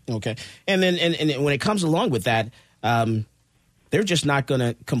 Okay. And then and when it comes along with that, they're just not going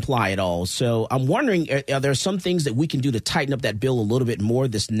to comply at all. So I'm wondering, are there some things that we can do to tighten up that bill a little bit more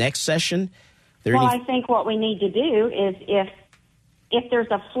this next session? I think what we need to do is if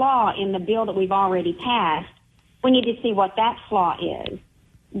there's a flaw in the bill that we've already passed, we need to see what that flaw is.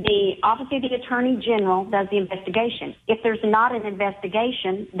 The Office of the Attorney General does the investigation. If there's not an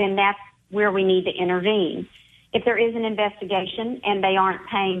investigation, then that's where we need to intervene. If there is an investigation and they aren't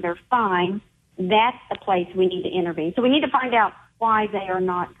paying their fine, that's the place we need to intervene. So we need to find out why they are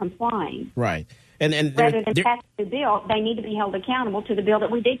not complying. Right. And rather than pass the bill, they need to be held accountable to the bill that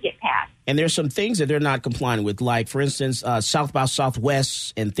we did get passed. And there's some things that they're not complying with, like, for instance, South by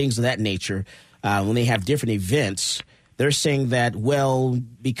Southwest and things of that nature. When they have different events, they're saying that, well,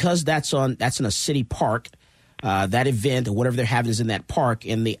 because that's in a city park, that event or whatever they're having is in that park,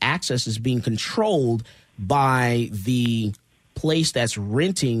 and the access is being controlled by the place that's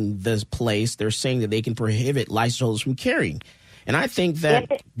renting this place. They're saying that they can prohibit license holders from carrying. And I think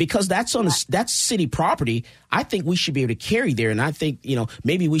that because that's that's city property, I think we should be able to carry there. And I think,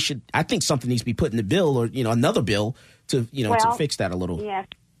 maybe I think something needs to be put in the bill or, another bill to, to fix that a little. Yes,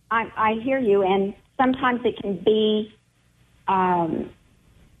 I hear you. And sometimes it can be a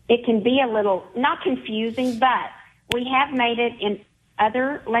little, not confusing, but we have made it in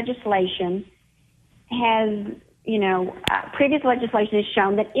other legislation previous legislation has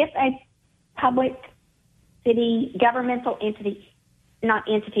shown that if a public city governmental entity, not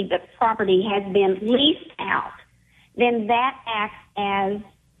entity, but property has been leased out, then that acts as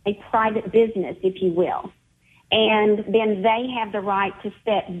a private business, if you will. And then they have the right to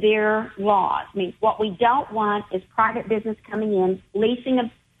set their laws. I mean, what we don't want is private business coming in, leasing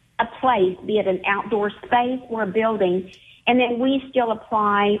a place, be it an outdoor space or a building, and then we still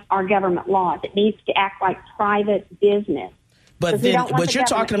apply our government laws. It needs to act like private business. But you're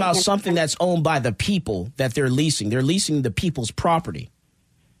talking about something that's owned by the people that they're leasing. They're leasing the people's property.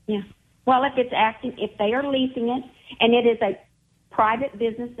 Yeah. Well, if they are leasing it, and it is a private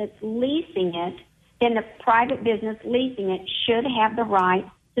business that's leasing it, then the private business leasing it should have the right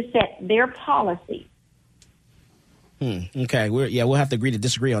to set their policy. Okay. We'll have to agree to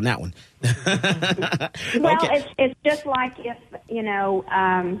disagree on that one. Well, okay. It's just like if,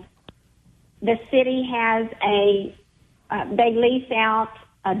 the city has they lease out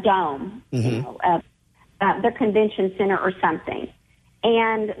a dome, the convention center or something,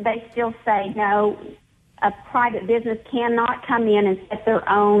 and they still say, no, a private business cannot come in and set their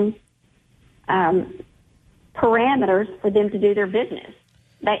own parameters for them to do their business.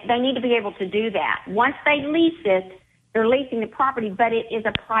 They need to be able to do that. Once they lease it, they're leasing the property, but it is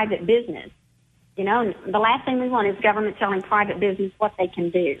a private business. The last thing we want is government telling private business what they can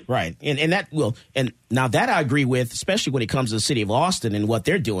do. Right. And now that I agree with, especially when it comes to the city of Austin and what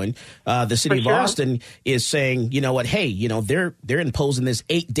they're doing. The city of Austin is saying, you know what, hey, they're imposing this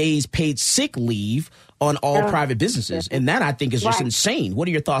 8 days paid sick leave on all private businesses. And that I think is just insane. What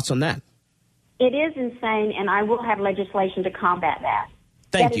are your thoughts on that? It is insane, and I will have legislation to combat that.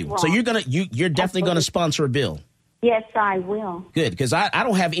 Thank you. So you're definitely going to sponsor a bill. Yes, I will. Good, because I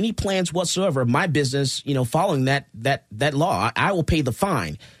don't have any plans whatsoever of my business, following that law. I will pay the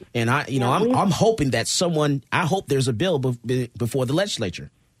fine, and I'm hoping that I hope there's a bill before the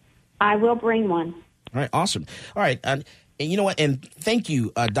legislature. I will bring one. All right, awesome. All right, and you know what? And thank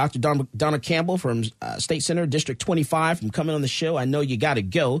you, Dr. Donna Campbell from State Center, District 25, from coming on the show. I know you got to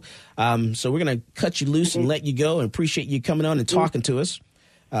go, so we're going to cut you loose and let you go. And appreciate you coming on and talking to us.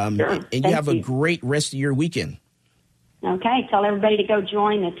 And you have a great rest of your weekend. Okay, tell everybody to go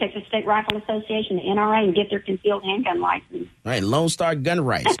join the Texas State Rifle Association, the NRA, and get their concealed handgun license. All right, Lone Star gun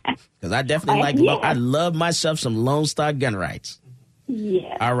rights, because I definitely I love myself some Lone Star gun rights.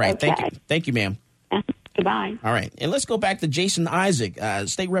 Yeah. All right, okay. Thank you, ma'am. Goodbye. All right, and let's go back to Jason Isaac,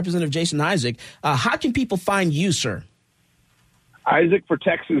 State Representative Jason Isaac. How can people find you, sir?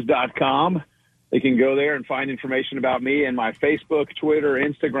 IsaacForTexas.com. They can go there and find information about me, and my Facebook, Twitter,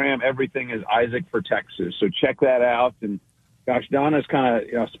 Instagram, everything is Isaac for Texas. So check that out. And gosh, Donna's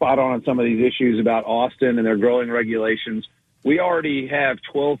kind of spot on some of these issues about Austin and their growing regulations. We already have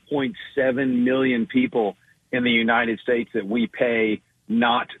 12.7 million people in the United States that we pay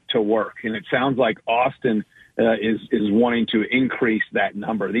not to work. And it sounds like Austin is wanting to increase that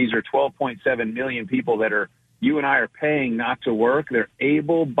number. These are 12.7 million people that you and I are paying not to work. They're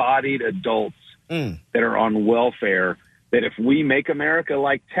able-bodied adults that are on welfare, that if we make America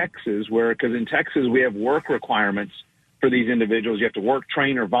like Texas, because in Texas we have work requirements for these individuals. You have to work,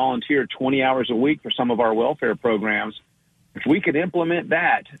 train, or volunteer 20 hours a week for some of our welfare programs. If we could implement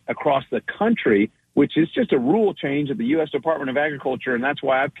that across the country, which is just a rule change at the U.S. Department of Agriculture, and that's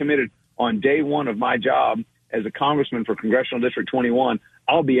why I've committed on day one of my job as a congressman for Congressional District 21,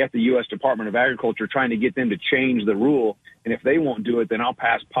 I'll be at the U.S. Department of Agriculture trying to get them to change the rule. And if they won't do it, then I'll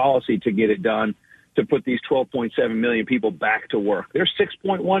pass policy to get it done to put these 12.7 million people back to work. There's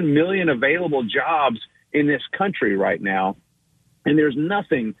 6.1 million available jobs in this country right now, and there's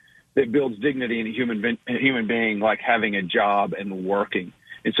nothing that builds dignity in a human being like having a job and working.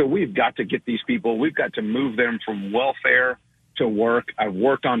 And so we've got to get these people, we've got to move them from welfare to work. I've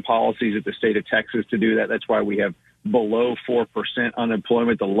worked on policies at the state of Texas to do that. That's why we have below 4%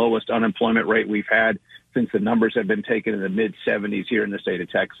 unemployment, the lowest unemployment rate we've had since the numbers have been taken in the mid-70s here in the state of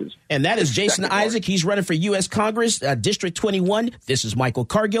Texas. And that is Jason Isaac. He's running for U.S. Congress, District 21. This is Michael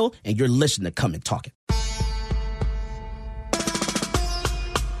Cargill, and you're listening to Come and Talk It.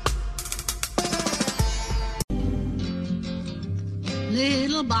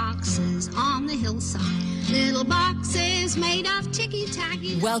 Little boxes on the hillside. Little boxes made of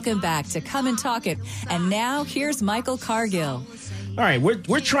ticky-tacky. Welcome back to Come and Talk It. And now here's Michael Cargill. All right,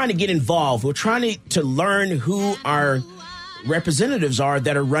 we're trying to get involved. We're trying to learn who our representatives are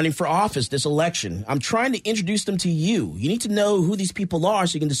that are running for office this election. I'm trying to introduce them to you. You need to know who these people are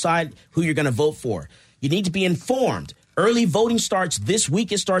so you can decide who you're going to vote for. You need to be informed. Early voting starts this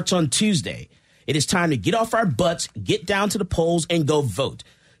week. It starts on Tuesday. It is time to get off our butts, get down to the polls, and go vote.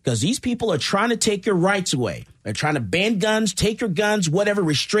 Because these people are trying to take your rights away. They're trying to ban guns, take your guns, whatever,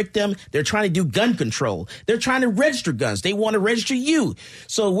 restrict them. They're trying to do gun control. They're trying to register guns. They want to register you.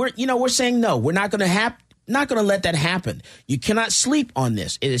 So we're saying no. We're not going to let that happen. You cannot sleep on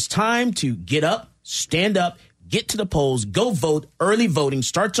this. It is time to get up, stand up, get to the polls, go vote. Early voting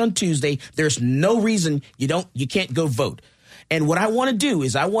starts on Tuesday. There's no reason you can't go vote. And what I want to do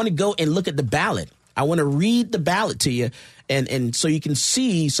is I want to go and look at the ballot. I want to read the ballot to you, and so you can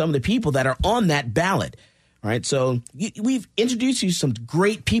see some of the people that are on that ballot. All right, so we've introduced you to some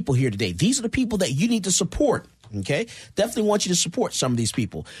great people here today. These are the people that you need to support. Okay, definitely want you to support some of these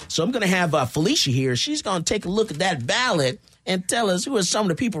people. So I'm going to have Felicia here. She's going to take a look at that ballot and tell us who are some of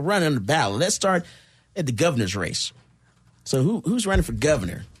the people running on the ballot. Let's start at the governor's race. So who's running for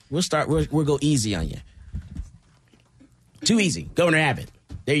governor? We'll go easy on you. Too easy. Governor Abbott.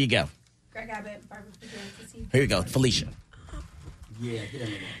 There you go. Greg Abbott, Barbara Kruger. Here you go, Felicia.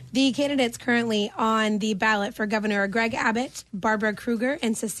 The candidates currently on the ballot for governor are Greg Abbott, Barbara Kruger,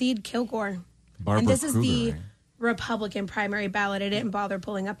 and Secede Kilgore. And this is the Republican primary ballot. I didn't bother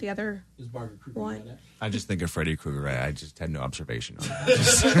pulling up the other one. I just think of Freddie Krueger. I just had no observation on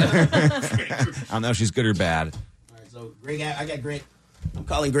that. I don't know if she's good or bad. All right, so I'm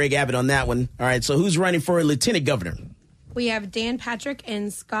calling Greg Abbott on that one. All right, so who's running for lieutenant governor? We have Dan Patrick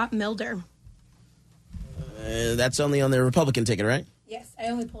and Scott Milder. That's only on the Republican ticket, right? Yes, I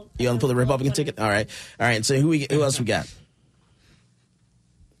only pulled. You only pulled the Republican ticket? All right. So who else we got?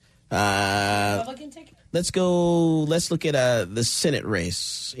 Republican ticket? Let's look at the Senate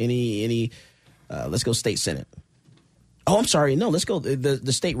race. Let's go state Senate. Oh, I'm sorry. No, let's go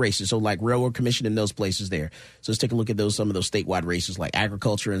the state races. So like Railroad Commission and those places there. So let's take a look at some of those statewide races like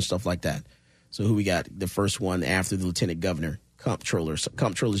agriculture and stuff like that. So who we got? The first one after the lieutenant governor, comptroller. So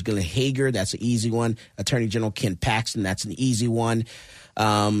comptroller is Glenn Hager. That's an easy one. Attorney General Ken Paxton. That's an easy one.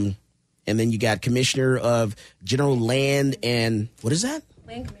 And then you got Commissioner of General Land and what is that?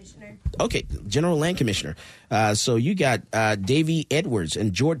 Land Commissioner. Okay, General Land Commissioner. So you got Davy Edwards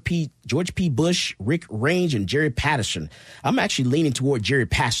and George P. Bush, Rick Range, and Jerry Patterson. I'm actually leaning toward Jerry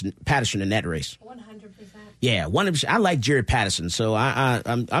Patterson in that race. 100%. Yeah, 100%. I like Jerry Patterson. So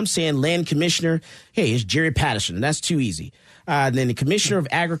I'm saying Land Commissioner. Hey, it's Jerry Patterson. That's too easy. Then the Commissioner of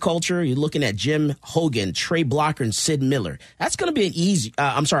Agriculture, you're looking at Jim Hogan, Trey Blocker, and Sid Miller. That's going to be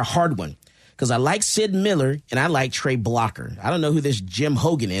a hard one. Because I like Sid Miller and I like Trey Blocker. I don't know who this Jim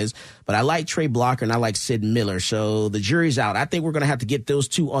Hogan is, but I like Trey Blocker and I like Sid Miller. So the jury's out. I think we're going to have to get those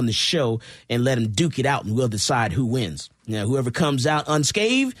two on the show and let them duke it out, and we'll decide who wins. Now, whoever comes out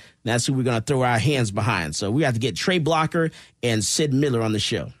unscathed, that's who we're going to throw our hands behind. So we have to get Trey Blocker and Sid Miller on the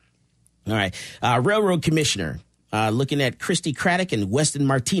show. All right. Railroad Commissioner, looking at Christy Craddock and Weston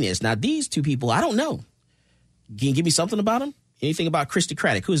Martinez. Now, these two people, I don't know. Can you give me something about them? Anything about Christy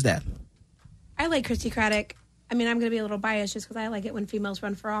Craddock? Who's that? I like Christy Craddock. I mean, I'm going to be a little biased just because I like it when females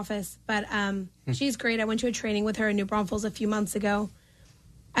run for office. But she's great. I went to a training with her in New Braunfels a few months ago.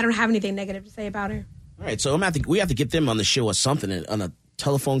 I don't have anything negative to say about her. All right, so we have to get them on the show or something, on a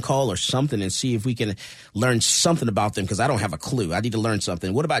telephone call or something, and see if we can learn something about them, because I don't have a clue. I need to learn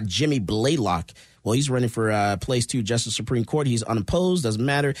something. What about Jimmy Blaylock? Well, he's running for Place 2 Justice Supreme Court. He's unopposed. Doesn't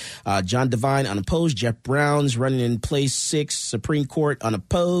matter. John Devine, unopposed. Jeff Brown's running in Place 6 Supreme Court,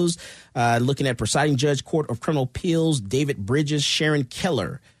 unopposed. Looking at Presiding Judge, Court of Criminal Appeals, David Bridges, Sharon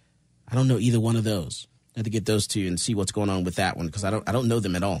Keller. I don't know either one of those. I have to get those two and see what's going on with that one, because I don't know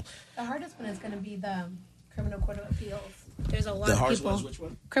them at all. The hardest one is going to be the Criminal Court of Appeals. There's a lot the of hardest people. One is which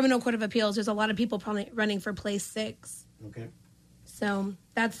one? Criminal Court of Appeals. There's a lot of people probably running for Place 6. Okay. So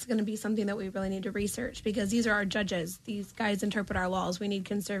that's going to be something that we really need to research, because these are our judges. These guys interpret our laws. We need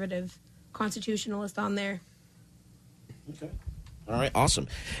conservative constitutionalists on there. Okay. All right. Awesome.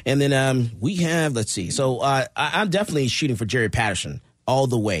 And then we have, let's see. So I'm definitely shooting for Jerry Patterson all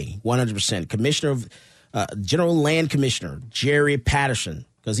the way, 100%. Commissioner of General Land Commissioner Jerry Patterson,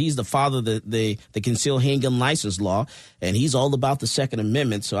 because he's the father of the concealed handgun license law, and he's all about the Second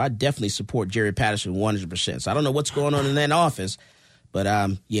Amendment. So I definitely support Jerry Patterson 100%. So I don't know what's going on in that office.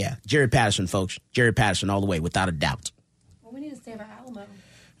 But, yeah, Jerry Patterson, folks. Jerry Patterson all the way, without a doubt. Well, we need to save our Alamo. All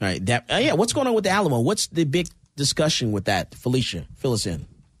right. Yeah, what's going on with the Alamo? What's the big discussion with that? Felicia, fill us in.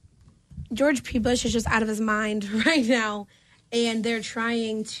 George P. Bush is just out of his mind right now, and they're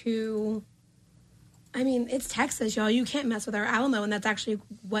trying to I mean, it's Texas, y'all. You can't mess with our Alamo, and that's actually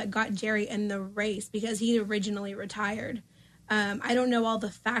what got Jerry in the race because he originally retired. I don't know all the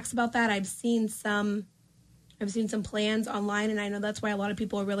facts about that. I've seen some plans online, and I know that's why a lot of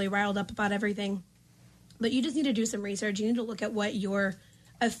people are really riled up about everything. But you just need to do some research. You need to look at what your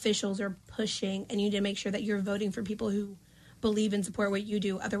officials are pushing, and you need to make sure that you're voting for people who believe and support what you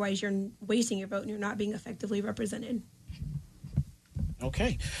do. Otherwise, you're wasting your vote and you're not being effectively represented.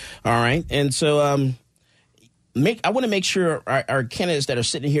 Okay. All right. And so I want to make sure our candidates that are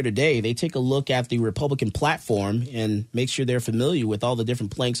sitting here today, they take a look at the Republican platform and make sure they're familiar with all the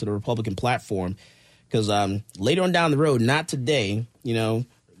different planks of the Republican platform. Because later on down the road, not today,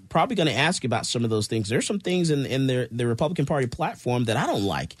 probably going to ask you about some of those things. There's some things in the Republican Party platform that I don't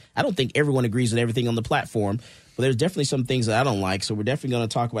like. I don't think everyone agrees with everything on the platform, but there's definitely some things that I don't like. So we're definitely going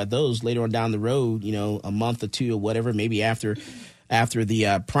to talk about those later on down the road, a month or two or whatever, maybe after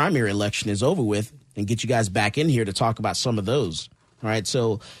the primary election is over with, and get you guys back in here to talk about some of those. All right.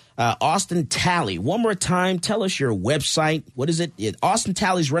 So Austin Talley, one more time, tell us your website. What is it? Austin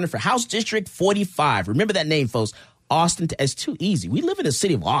Talley's running for House District 45. Remember that name, folks. Austin, it's too easy. We live in the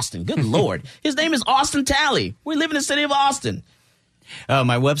city of Austin. Good Lord. His name is Austin Talley. We live in the city of Austin.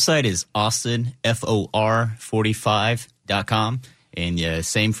 My website is austinfor45.com. And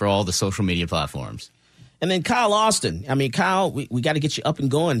same for all the social media platforms. And then Kyle Austin. I mean, Kyle, we got to get you up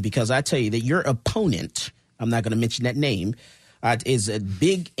and going because I tell you that your opponent, I'm not going to mention that name, is a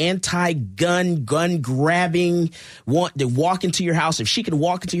big anti-gun, gun-grabbing, want to walk into your house. If she could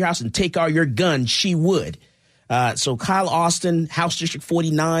walk into your house and take all your guns, she would. So Kyle Austin, House District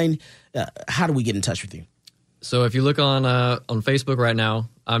 49, how do we get in touch with you? So if you look on Facebook right now,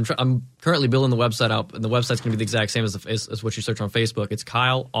 I'm currently building the website out, and the website's going to be the exact same as what you search on Facebook. It's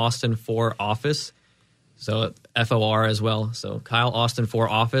Kyle Austin for Office. So FOR as well. So Kyle Austin for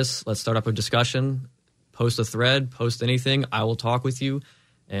Office. Let's start up a discussion. Post a thread. Post anything. I will talk with you,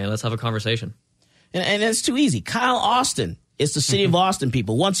 and let's have a conversation. And that's too easy. Kyle Austin. It's the city of Austin,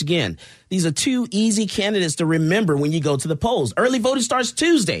 people. Once again, these are two easy candidates to remember when you go to the polls. Early voting starts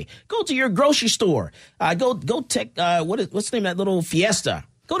Tuesday. Go to your grocery store. Go take what's the name of that little Fiesta?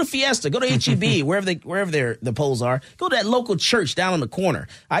 Go to Fiesta. Go to HEB, wherever the polls are. Go to that local church down on the corner.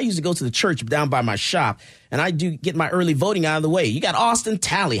 I usually go to the church down by my shop, and I do get my early voting out of the way. You got Austin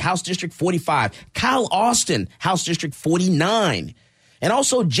Talley, House District 45. Kyle Austin, House District 49. And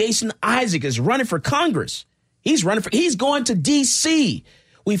also Jason Isaac is running for Congress. He's going to D.C.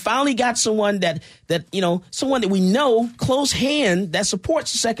 We finally got someone someone that we know, close hand, that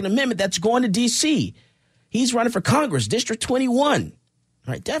supports the Second Amendment that's going to D.C. He's running for Congress, District 21.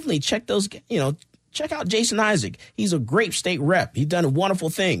 All right, definitely check check out Jason Isaac. He's a great state rep. He's done wonderful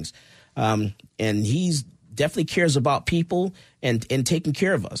things. And he's definitely cares about people and taking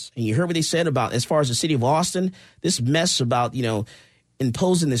care of us. And you heard what they said about, as far as the city of Austin, this mess about,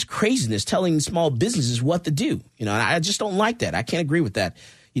 imposing this craziness, telling small businesses what to do. I just don't like that. I can't agree with that.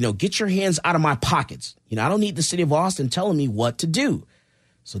 Get your hands out of my pockets. I don't need the city of Austin telling me what to do.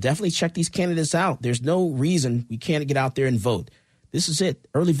 So definitely check these candidates out. There's no reason we can't get out there and vote. This is it.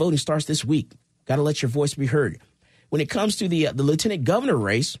 Early voting starts this week. Got to let your voice be heard. When it comes to the lieutenant governor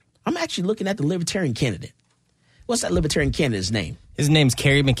race, I'm actually looking at the Libertarian candidate. What's that Libertarian candidate's name? His name's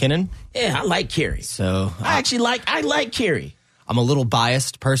Kerry McKinnon. Yeah, I like Kerry. So I like Kerry. I'm a little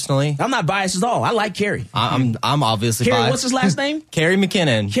biased personally. I'm not biased at all. I like Kerry. I'm obviously Kerry, biased. what's his last name? Kerry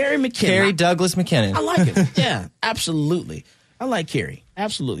McKinnon. Kerry McKinnon. Kerry Douglas McKinnon. I like him. Yeah, absolutely. I like Kerry.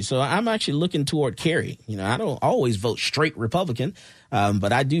 Absolutely. So I'm actually looking toward Kerry. I don't always vote straight Republican,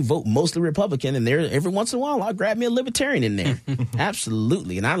 but I do vote mostly Republican. And every once in a while, I'll grab me a Libertarian in there.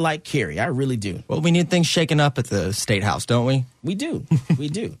 Absolutely. And I like Kerry. I really do. Well, we need things shaken up at the State House, don't we? We do. We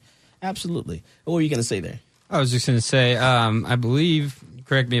do. Absolutely. What were you going to say there? I was just going to say, I believe,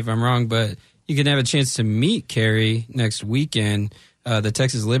 correct me if I'm wrong, but you can have a chance to meet Kerry next weekend. The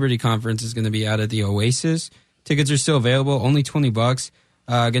Texas Liberty Conference is going to be out at the Oasis. Tickets are still available, only $20.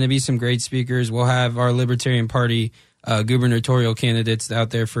 Going to be some great speakers. We'll have our Libertarian Party gubernatorial candidates out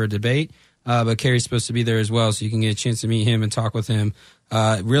there for a debate. But Kerry's supposed to be there as well, so you can get a chance to meet him and talk with him.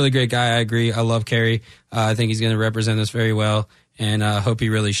 Really great guy, I agree. I love Kerry. I think he's going to represent us very well, and hope he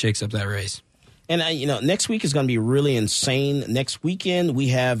really shakes up that race. And, next week is going to be really insane. Next weekend, we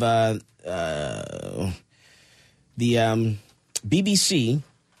have the BBC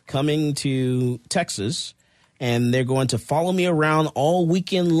coming to Texas, and they're going to follow me around all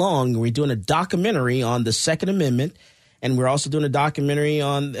weekend long. We're doing a documentary on the Second Amendment, and we're also doing a documentary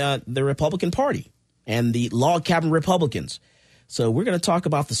on the Republican Party and the log cabin Republicans. So we're going to talk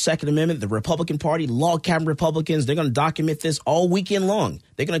about the Second Amendment, the Republican Party, log cabin Republicans. They're going to document this all weekend long.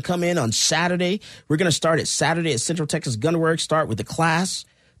 They're going to come in on Saturday. We're going to start at Saturday at Central Texas Gun Works, start with the class,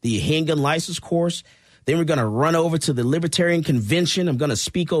 the handgun license course. Then we're going to run over to the Libertarian Convention. I'm going to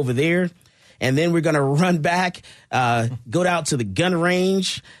speak over there. And then we're going to run back, go out to the gun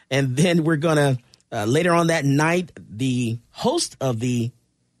range. And then we're going to, later on that night, the host of the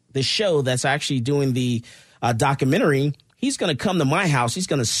show that's actually doing the documentary, he's going to come to my house. He's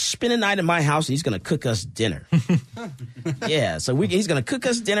going to spend a night at my house. And he's going to cook us dinner. Yeah, so he's going to cook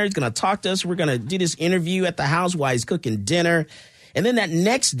us dinner. He's going to talk to us. We're going to do this interview at the house while he's cooking dinner. And then that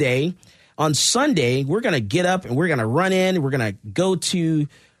next day, on Sunday, we're going to get up and we're going to run in. We're going to go to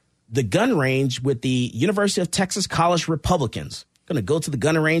the gun range with the University of Texas College Republicans. Going to go to the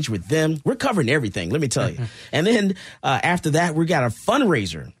gun range with them. We're covering everything, let me tell you. And then after that, we got a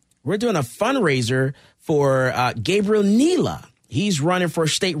fundraiser. We're doing a fundraiser for Gabriel Nela. He's running for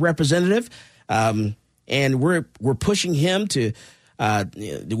state representative, and we're pushing him to.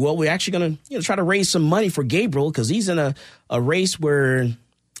 We're actually going to try to raise some money for Gabriel because he's in a race where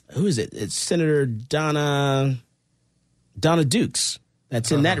who is it? It's Senator Donna Dukes.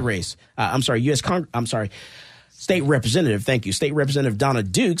 That's in that race. I'm sorry, State Representative. Thank you, State Representative Donna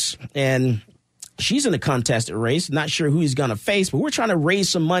Dukes, and she's in a contested race. Not sure who he's going to face, but we're trying to raise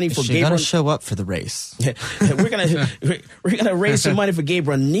some money for Gabriel. She's going to show up for the race. we're going to raise some money for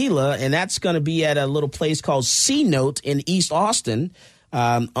Gabriel Nela, and that's going to be at a little place called C Note in East Austin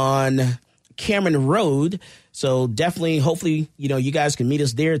on Cameron Road. So definitely, hopefully, you guys can meet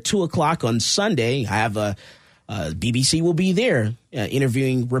us there at 2:00 on Sunday. I have BBC will be there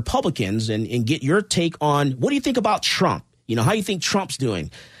interviewing Republicans and get your take on what do you think about Trump? How you think Trump's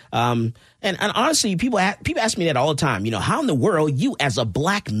doing? And honestly, people ask me that all the time. How in the world you as a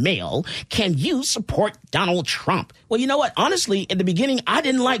black male can you support Donald Trump? Well, you know what? Honestly, in the beginning, I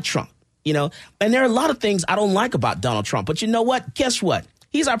didn't like Trump, and there are a lot of things I don't like about Donald Trump. But you know what? Guess what?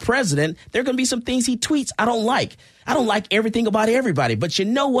 He's our president. There are going to be some things he tweets I don't like. I don't like everything about everybody. But you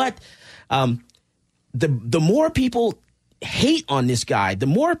know what? The more people hate on this guy, the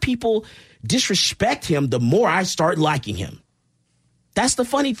more people disrespect him, the more I start liking him. That's the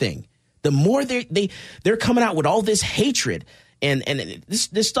funny thing. The more they're coming out with all this hatred and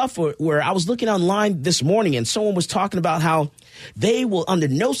this stuff where I was looking online this morning and someone was talking about how they will under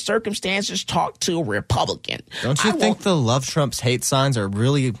no circumstances talk to a Republican. Don't you think the love Trump's hate signs are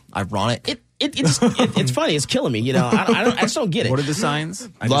really ironic? It's funny. It's killing me. I just don't get it. What are the signs?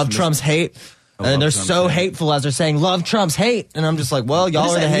 Love Trump's hate. And they're so hateful as they're saying, love Trump's hate. And I'm just like, well,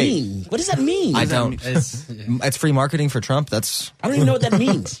 y'all are the hate. What does that mean? I don't. It's free marketing for Trump. I don't even know what that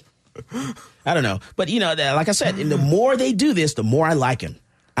means. I don't know. But, like I said, and the more they do this, the more I like him.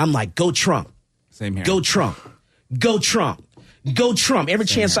 I'm like, go Trump. Same here. Go Trump. Go Trump. Go Trump. Every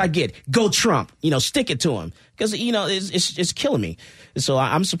chance I get, go Trump. Stick it to him. Because, it's killing me. So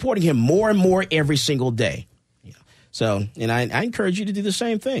I'm supporting him more and more every single day. So, and I encourage you to do the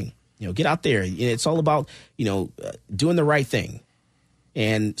same thing. Get out there. It's all about, doing the right thing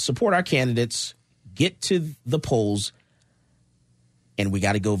and support our candidates, get to the polls, and we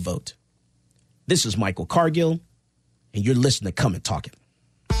got to go vote. This is Michael Cargill, and you're listening to Come and Talk It.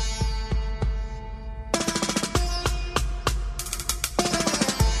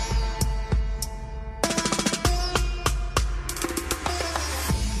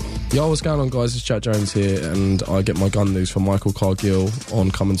 Yo, what's going on, guys? It's Jack Jones here, and I get my gun news from Michael Cargill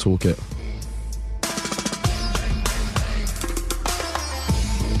on Come and Talk It.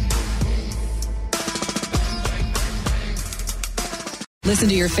 Listen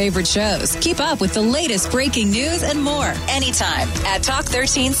to your favorite shows. Keep up with the latest breaking news and more anytime at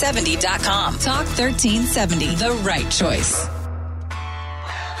Talk1370.com. Talk1370, the right choice.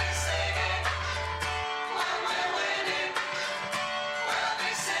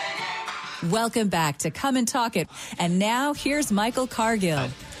 Welcome back to Come and Talk It. And now here's Michael Cargill.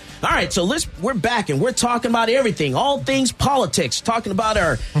 All right, so we're back and we're talking about everything, all things politics, talking about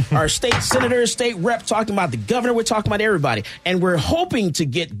our state senators, state rep, talking about the governor. We're talking about everybody. And we're hoping to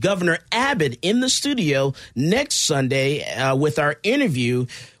get Governor Abbott in the studio next Sunday with our interview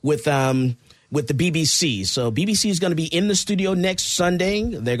with the BBC. So BBC is going to be in the studio next Sunday.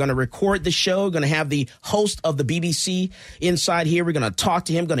 They're going to record the show, going to have the host of the BBC inside here. We're going to talk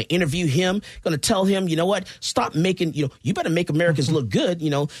to him, going to interview him, going to tell him, you know what, stop making, you better make Americans look good.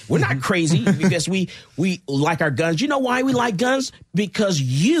 We're not crazy because we like our guns. You know why we like guns? Because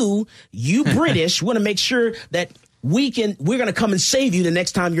you British want to make sure that we're going to come and save you the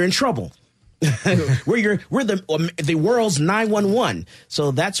next time you're in trouble. we're the world's 911.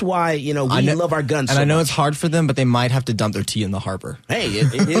 So that's why, we love our guns. And so I know much. it's hard for them, but they might have to dump their tea in the harbor. Hey,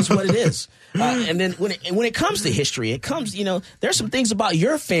 it is what it is. And then when it comes to history, there's some things about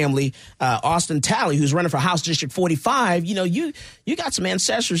your family, Austin Talley, who's running for House District 45. You got some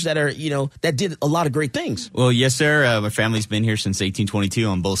ancestors that are, that did a lot of great things. Well, yes, sir. My family's been here since 1822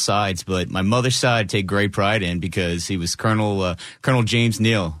 on both sides, but my mother's side I take great pride in because he was Colonel James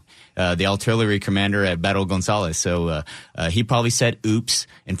Neal. The artillery commander at Battle Gonzales. So he probably said oops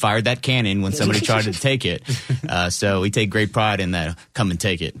and fired that cannon when somebody tried to take it. So we take great pride in that. Come and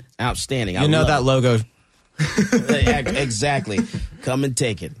take it. Outstanding. You know that logo. Exactly. Come and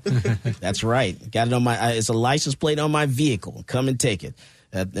take it. That's right. Got it on it's a license plate on my vehicle. Come and take it.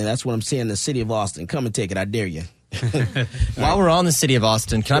 And that's what I'm saying in the city of Austin. Come and take it. I dare you. While we're on the city of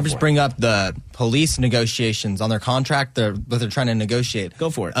Austin, can I just bring up the police negotiations on their contract? What they're trying to negotiate. Go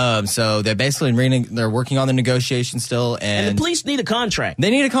for it. So they're basically they're working on the negotiations still, and the police need a contract. They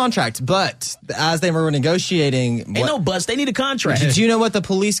need a contract, but as they were negotiating, no bus. They need a contract. Did you know what the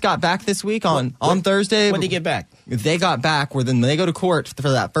police got back this week on Thursday? What did they get back? They got back where then they go to court for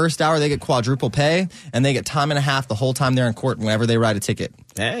that first hour, they get quadruple pay, and they get time and a half the whole time they're in court whenever they write a ticket.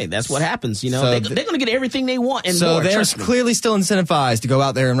 Hey, that's what happens. So they're going to get everything they want and so more. They're clearly still incentivized to go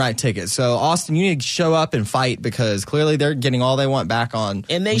out there and write tickets. So Austin, you need to show up and fight because clearly they're getting all they want back on.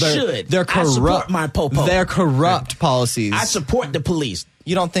 And they should. They're corrupt. I support my popo. They're corrupt policies. I support the police.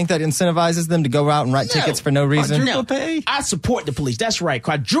 You don't think that incentivizes them to go out and write tickets for no reason? No. Pay? I support the police. That's right.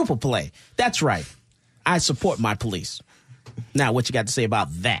 Quadruple pay. That's right. I support my police. Now, what you got to say about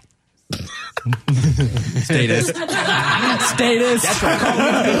that? Status. That's right. Call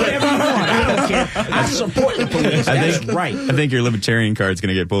me whatever you want. I don't care. I support the police. That's right. I think your libertarian card's going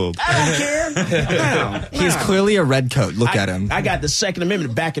to get pulled. I don't care. He's clearly a redcoat. Look at him. I got the Second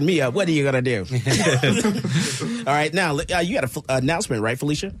Amendment backing me up. What are you going to do? All right. Now, you got an announcement, right,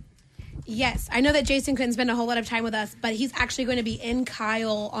 Felicia? Yes. I know that Jason couldn't spend a whole lot of time with us, but he's actually going to be in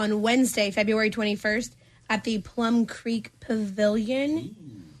Kyle on Wednesday, February 21st at the Plum Creek Pavilion.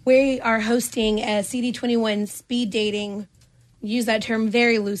 We are hosting a CD21 speed dating, use that term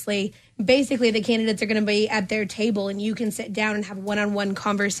very loosely. Basically, the candidates are going to be at their table, and you can sit down and have one-on-one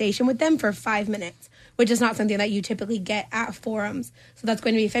conversation with them for 5 minutes, which is not something that you typically get at forums. So that's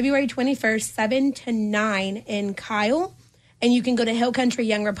going to be February 21st, 7 to 9 in Kyle. And you can go to Hill Country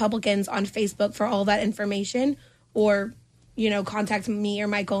Young Republicans on Facebook for all that information, or, contact me or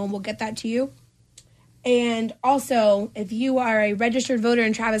Michael, and we'll get that to you. And also, if you are a registered voter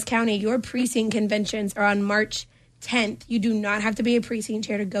in Travis County, your precinct conventions are on March 10th. You do not have to be a precinct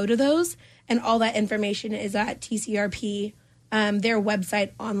chair to go to those. And all that information is at TCRP, their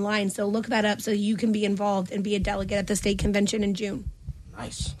website online. So look that up so you can be involved and be a delegate at the state convention in June.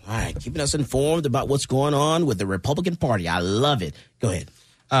 Nice. All right. Keeping us informed about what's going on with the Republican Party. I love it. Go ahead.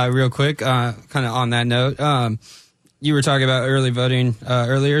 Real quick, kind of on that note, you were talking about early voting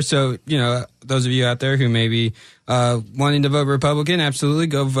earlier. So, those of you out there who may be wanting to vote Republican, absolutely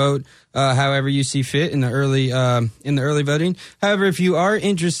go vote however you see fit in the early voting. However, if you are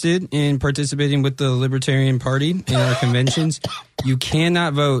interested in participating with the Libertarian Party in our conventions, you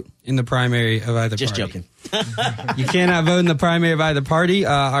cannot vote in the primary of either Just party. joking. You cannot vote in the primary of either party.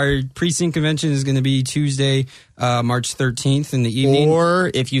 Our precinct convention is going to be Tuesday, March 13th in the evening. Or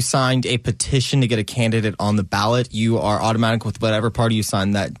if you signed a petition to get a candidate on the ballot, you are automatic with whatever party you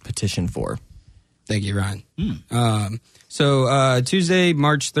signed that petition for. Thank you, Ryan. So Tuesday,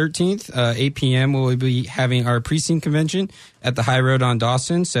 March 13th, 8 p.m., we'll be having our precinct convention at the High Road on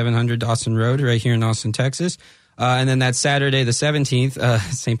Dawson, 700 Dawson Road, right here in Austin, Texas. And then that Saturday, the 17th,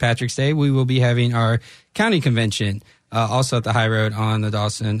 St. Patrick's Day, we will be having our county convention, also at the High Road on the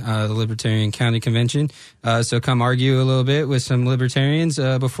Dawson, the Libertarian County Convention. So come argue a little bit with some libertarians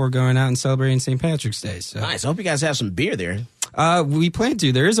before going out and celebrating St. Patrick's Day. So. Nice. I hope you guys have some beer there. We plan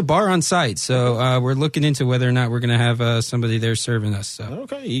to. There is a bar on site, so we're looking into whether or not we're going to have somebody there serving us. So.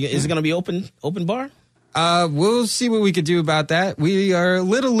 Okay. Is it going to be open bar? We'll see what we could do about that. We are a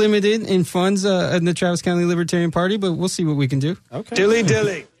little limited in funds in the Travis County Libertarian Party, but we'll see what we can do. Okay.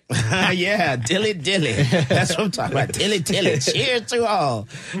 Dilly. Yeah, dilly. That's what I'm talking about. Dilly. Cheers to all.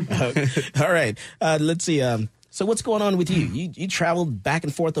 All right. Let's see. So what's going on with you? You traveled back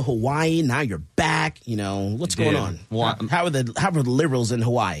and forth to Hawaii. Now you're back. What's going on? How are the liberals in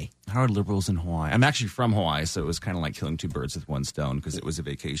Hawaii? How are liberals in Hawaii? I'm actually from Hawaii, so it was kind of like killing two birds with one stone because it was a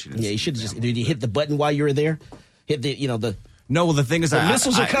vacation. Yeah, you should have did you hit the button while you were there? Hit the No, well, the thing is, The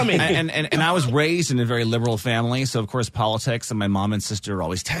missiles are coming. And I was raised in a very liberal family, so of course politics, and my mom and sister are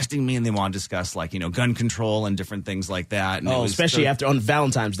always testing me, and they want to discuss like gun control and different things like that. And especially after on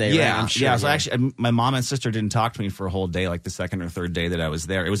Valentine's Day. Yeah, right? I'm sure, yeah. So actually, my mom and sister didn't talk to me for a whole day, like the second or third day that I was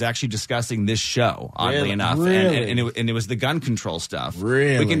there. It was actually discussing this show, oddly enough, Really? and it was the gun control stuff.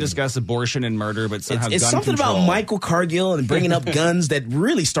 Really? We can discuss abortion and murder, but somehow It's gun something control. about Michael Cargill and bringing up guns that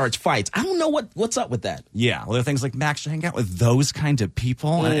really starts fights. I don't know what's up with that. Yeah, well, there are things like Max, you hang out with those kind of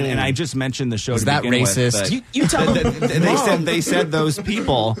people, and I just mentioned the show. Is to that begin racist? With, You tell them. they said those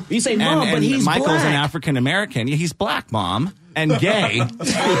people. You say, Mom, and but he's Michael's black. an African American. Yeah, he's black, Mom, and gay,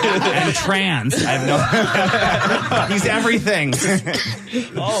 and trans. I have no. He's everything.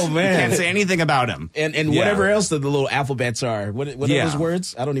 Oh man, Can't say anything about him. And Yeah. whatever else the little alphabets are. What are Yeah. those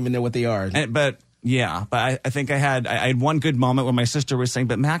words? I don't even know what they are. But I think I had one good moment where my sister was saying,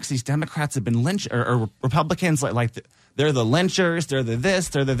 "But Max, these Democrats have been lynched, or Republicans they're the lynchers, they're the this,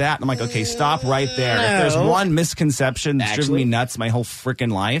 they're the that." And I'm like, okay, stop right there. If there's one misconception that's driven me nuts my whole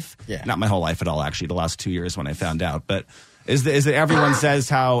freaking life, not my whole life at all, actually, the last 2 years when I found out, but is that everyone says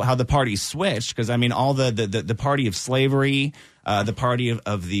how the party switched, because I mean all the party of slavery, the party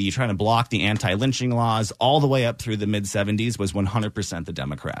of the trying to block the anti-lynching laws all the way up through the mid-'70s was 100% the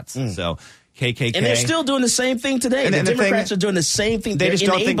Democrats. So KKK. And they're still doing the same thing today. The Democrats are doing the same thing. They're just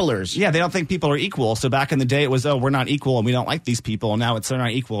don't enablers. They don't think people are equal. So back in the day, it was, we're not equal and we don't like these people. And now they're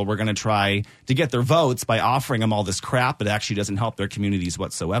not equal. We're going to try to get their votes by offering them all this crap, but it actually doesn't help their communities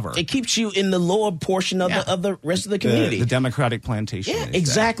whatsoever. It keeps you in the lower portion of the rest of the community. The Democratic plantation. Yeah, is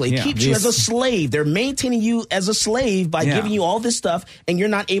exactly. that. It keeps you as a slave. They're maintaining you as a slave by giving you all this stuff, and you're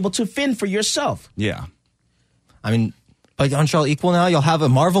not able to fend for yourself. Yeah. I mean, like, aren't y'all equal now? You'll have a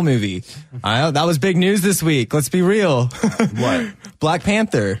Marvel movie. That was big news this week. Let's be real. What? Black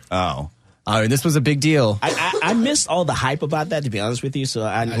Panther. Oh. I mean, this was a big deal. I missed all the hype about that, to be honest with you. So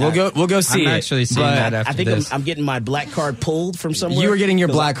we'll go see it. I'm actually seeing that after I think this. I'm getting my black card pulled from somewhere. You were getting your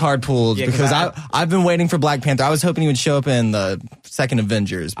black card pulled because I I've been waiting for Black Panther. I was hoping he would show up in the second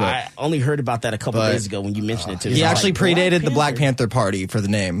Avengers, but I only heard about that a couple days ago when you mentioned it to me. he I was actually like, predated the Black Panther party for the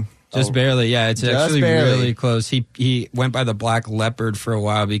name. Just barely, yeah. It's Just actually barely. really close. He went by the Black Leopard for a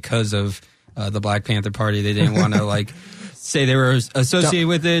while because of the Black Panther Party. They didn't want to say they were associated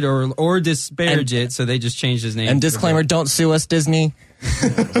with it or disparage it, so they just changed his name. And disclaimer: don't sue us, Disney.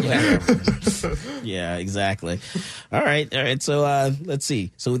 Yeah, exactly. All right. So let's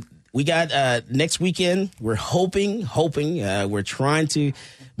see. So we got next weekend. We're hoping. We're trying to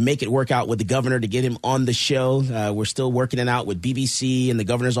make it work out with the governor to get him on the show. We're still working it out with BBC and the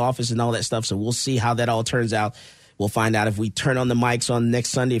governor's office and all that stuff. So we'll see how that all turns out. We'll find out if we turn on the mics on next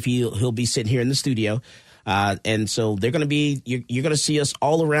Sunday, if he'll be sitting here in the studio. And so they're going to be, you're going to see us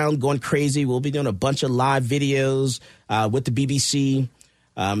all around going crazy. We'll be doing a bunch of live videos with the BBC,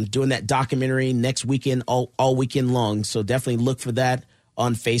 doing that documentary next weekend, all weekend long. So definitely look for that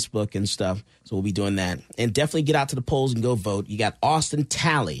on Facebook and stuff. So we'll be doing that. And definitely get out to the polls and go vote. You got Austin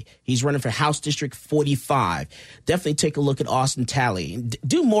Talley. He's running for House District 45. Definitely take a look at Austin Talley.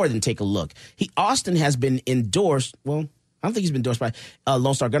 Do more than take a look. Austin has been endorsed, well, I don't think he's been endorsed by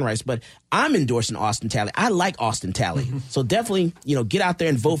Lone Star Gun Rights, but I'm endorsing Austin Talley. I like Austin Talley. So definitely, get out there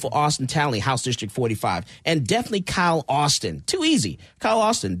and vote for Austin Talley, House District 45. And definitely Kyle Austin. Too easy. Kyle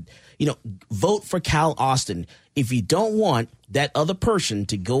Austin. Vote for Kyle Austin. If you don't want that other person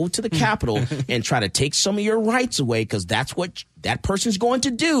to go to the Capitol and try to take some of your rights away, because that's what that person's going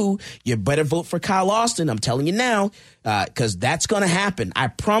to do, you better vote for Kyle Austin. I'm telling you now, because that's going to happen. I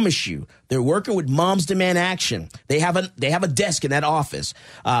promise you. They're working with Moms Demand Action. They have a desk in that office.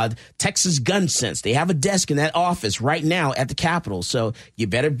 Texas Gun Sense. They have a desk in that office right now at the Capitol. So you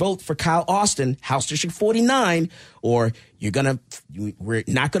better vote for Kyle Austin, House District 49, or we're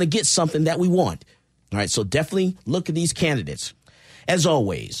not going to get something that we want. All right, so definitely look at these candidates. As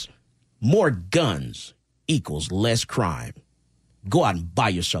always, more guns equals less crime. Go out and buy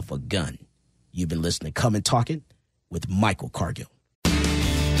yourself a gun. You've been listening to Come and Talk It with Michael Cargill.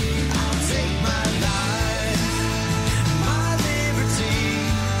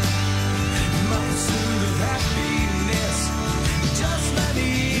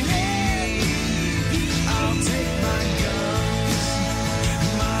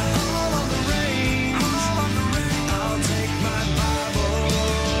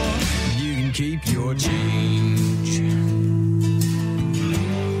 Keep your change.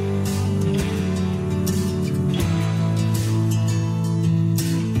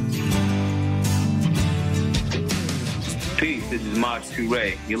 Peace, this is Maj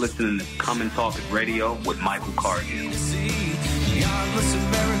Toure. You're listening to Come and Talk It Radio with Michael Cargill. Godless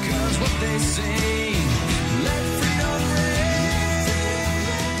America's what they say. Let freedom ring.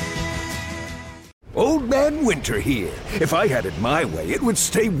 Old Man Winter here. If I had it my way, it would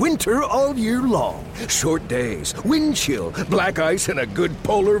stay winter all year long. Short days, wind chill, black ice, and a good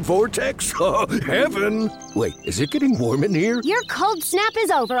polar vortex. Oh, heaven. Wait, is it getting warm in here? Your cold snap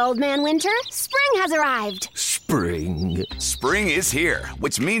is over, Old Man Winter. Spring has arrived. Spring. Spring is here,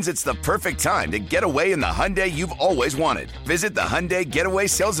 which means it's the perfect time to get away in the Hyundai you've always wanted. Visit the Hyundai Getaway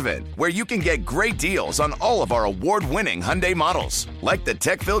Sales Event, where you can get great deals on all of our award-winning Hyundai models, like the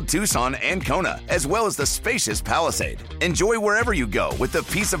tech-filled Tucson and Kona, as well as the spacious Palisade. Enjoy wherever you go with the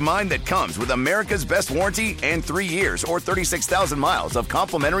peace of mind that comes with America's best warranty and 3 years or 36,000 miles of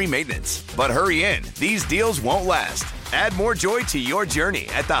complimentary maintenance. But hurry in, these deals won't last. Add more joy to your journey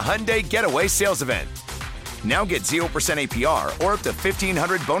at the Hyundai Getaway Sales Event. Now get 0% APR or up to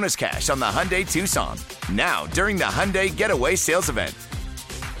 $1,500 bonus cash on the Hyundai Tucson. Now, during the Hyundai Getaway Sales Event.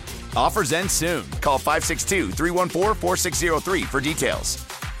 Offers end soon. Call 562-314-4603 for details.